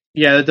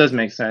 Yeah, that does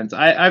make sense.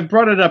 I've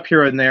brought it up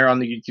here and there on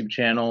the YouTube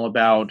channel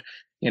about,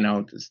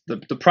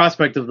 the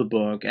prospect of the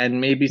book and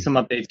maybe some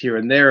updates here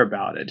and there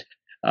about it.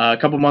 A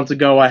couple months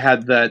ago, I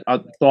had that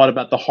thought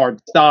about the hard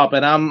stop,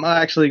 and I'm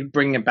actually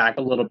bringing it back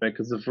a little bit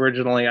because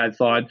originally I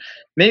thought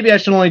maybe I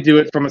should only do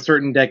it from a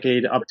certain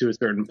decade up to a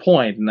certain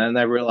point, and then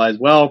I realized,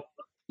 well,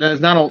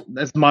 there's not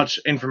as much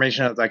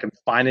information as I can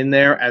find in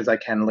there as I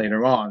can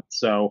later on.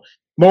 So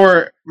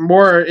more,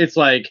 it's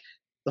like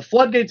the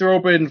floodgates are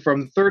open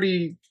from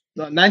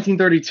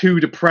 1932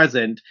 to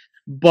present,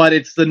 but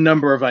it's the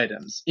number of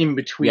items in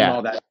between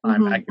all that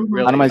time. I could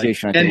really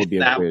Anonymization, I think, would be a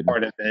that good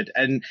part of it,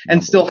 and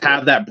still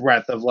have that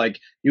breadth of like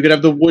you could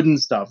have the wooden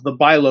stuff, the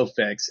Bilo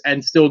fix,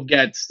 and still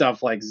get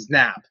stuff like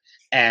Snap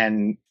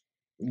and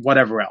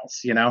whatever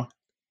else, Yeah,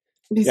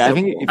 I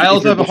think I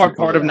also have a hard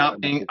part of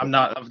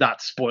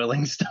not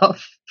spoiling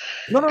stuff.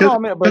 No. I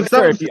mean, but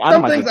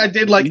some things I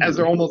did like as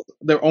almost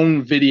their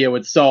own video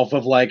itself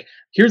of like,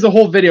 here's a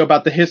whole video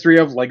about the history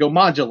of Lego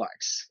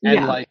Modulix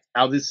and like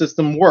how this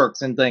system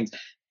works and things.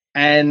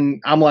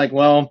 And I'm like,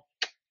 well,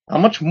 how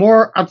much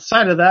more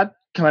outside of that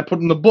can I put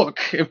in the book?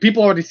 If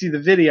people already see the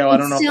video, I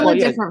don't know. It's still a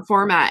different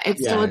format.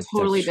 It's still a it's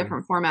totally true.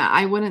 different format.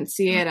 I wouldn't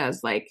see it as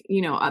like,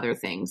 other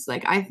things.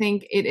 Like, I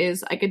think it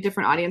is like a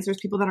different audience. There's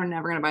people that are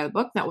never going to buy the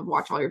book that would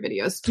watch all your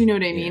videos. Do you know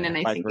what I mean? Yeah, and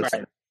I think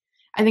right.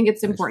 I think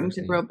it's important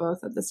to grow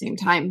both at the same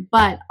time.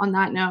 But on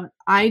that note,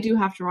 I do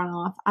have to run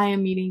off. I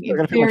am meeting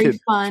a very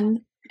fun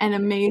and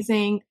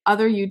amazing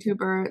other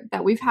YouTuber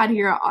that we've had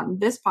here on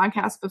this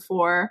podcast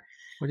before.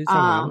 What are you talking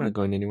about? I'm not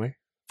going anywhere.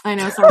 I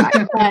know, sorry.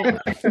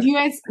 But if you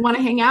guys want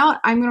to hang out,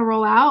 I'm going to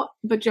roll out.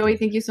 But Joey,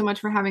 thank you so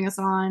much for having us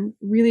on.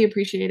 Really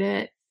appreciate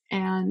it.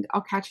 And I'll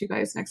catch you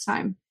guys next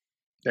time.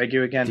 Thank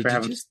you again Did for you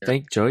having just me.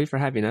 thank Joey for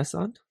having us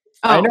on?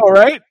 Oh, I know,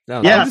 right? That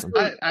was Yeah,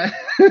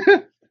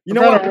 awesome. You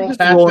know what? I'm just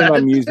rolling my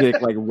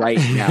music like right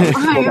now.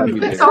 I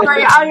am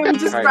sorry. I am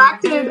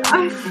distracted.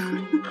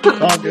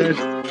 All good.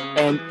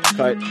 And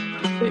cut.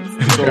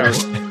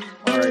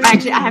 All right.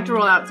 Actually, I have to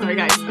roll out. Sorry,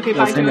 guys. Okay,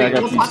 bye, same here. I Joey.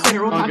 got We'll these. talk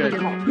later. We'll All talk good.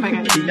 later. Bye,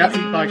 guys.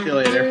 Talk to you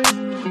later.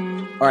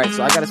 All right,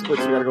 so I got to split,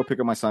 so I got to go pick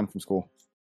up my son from school.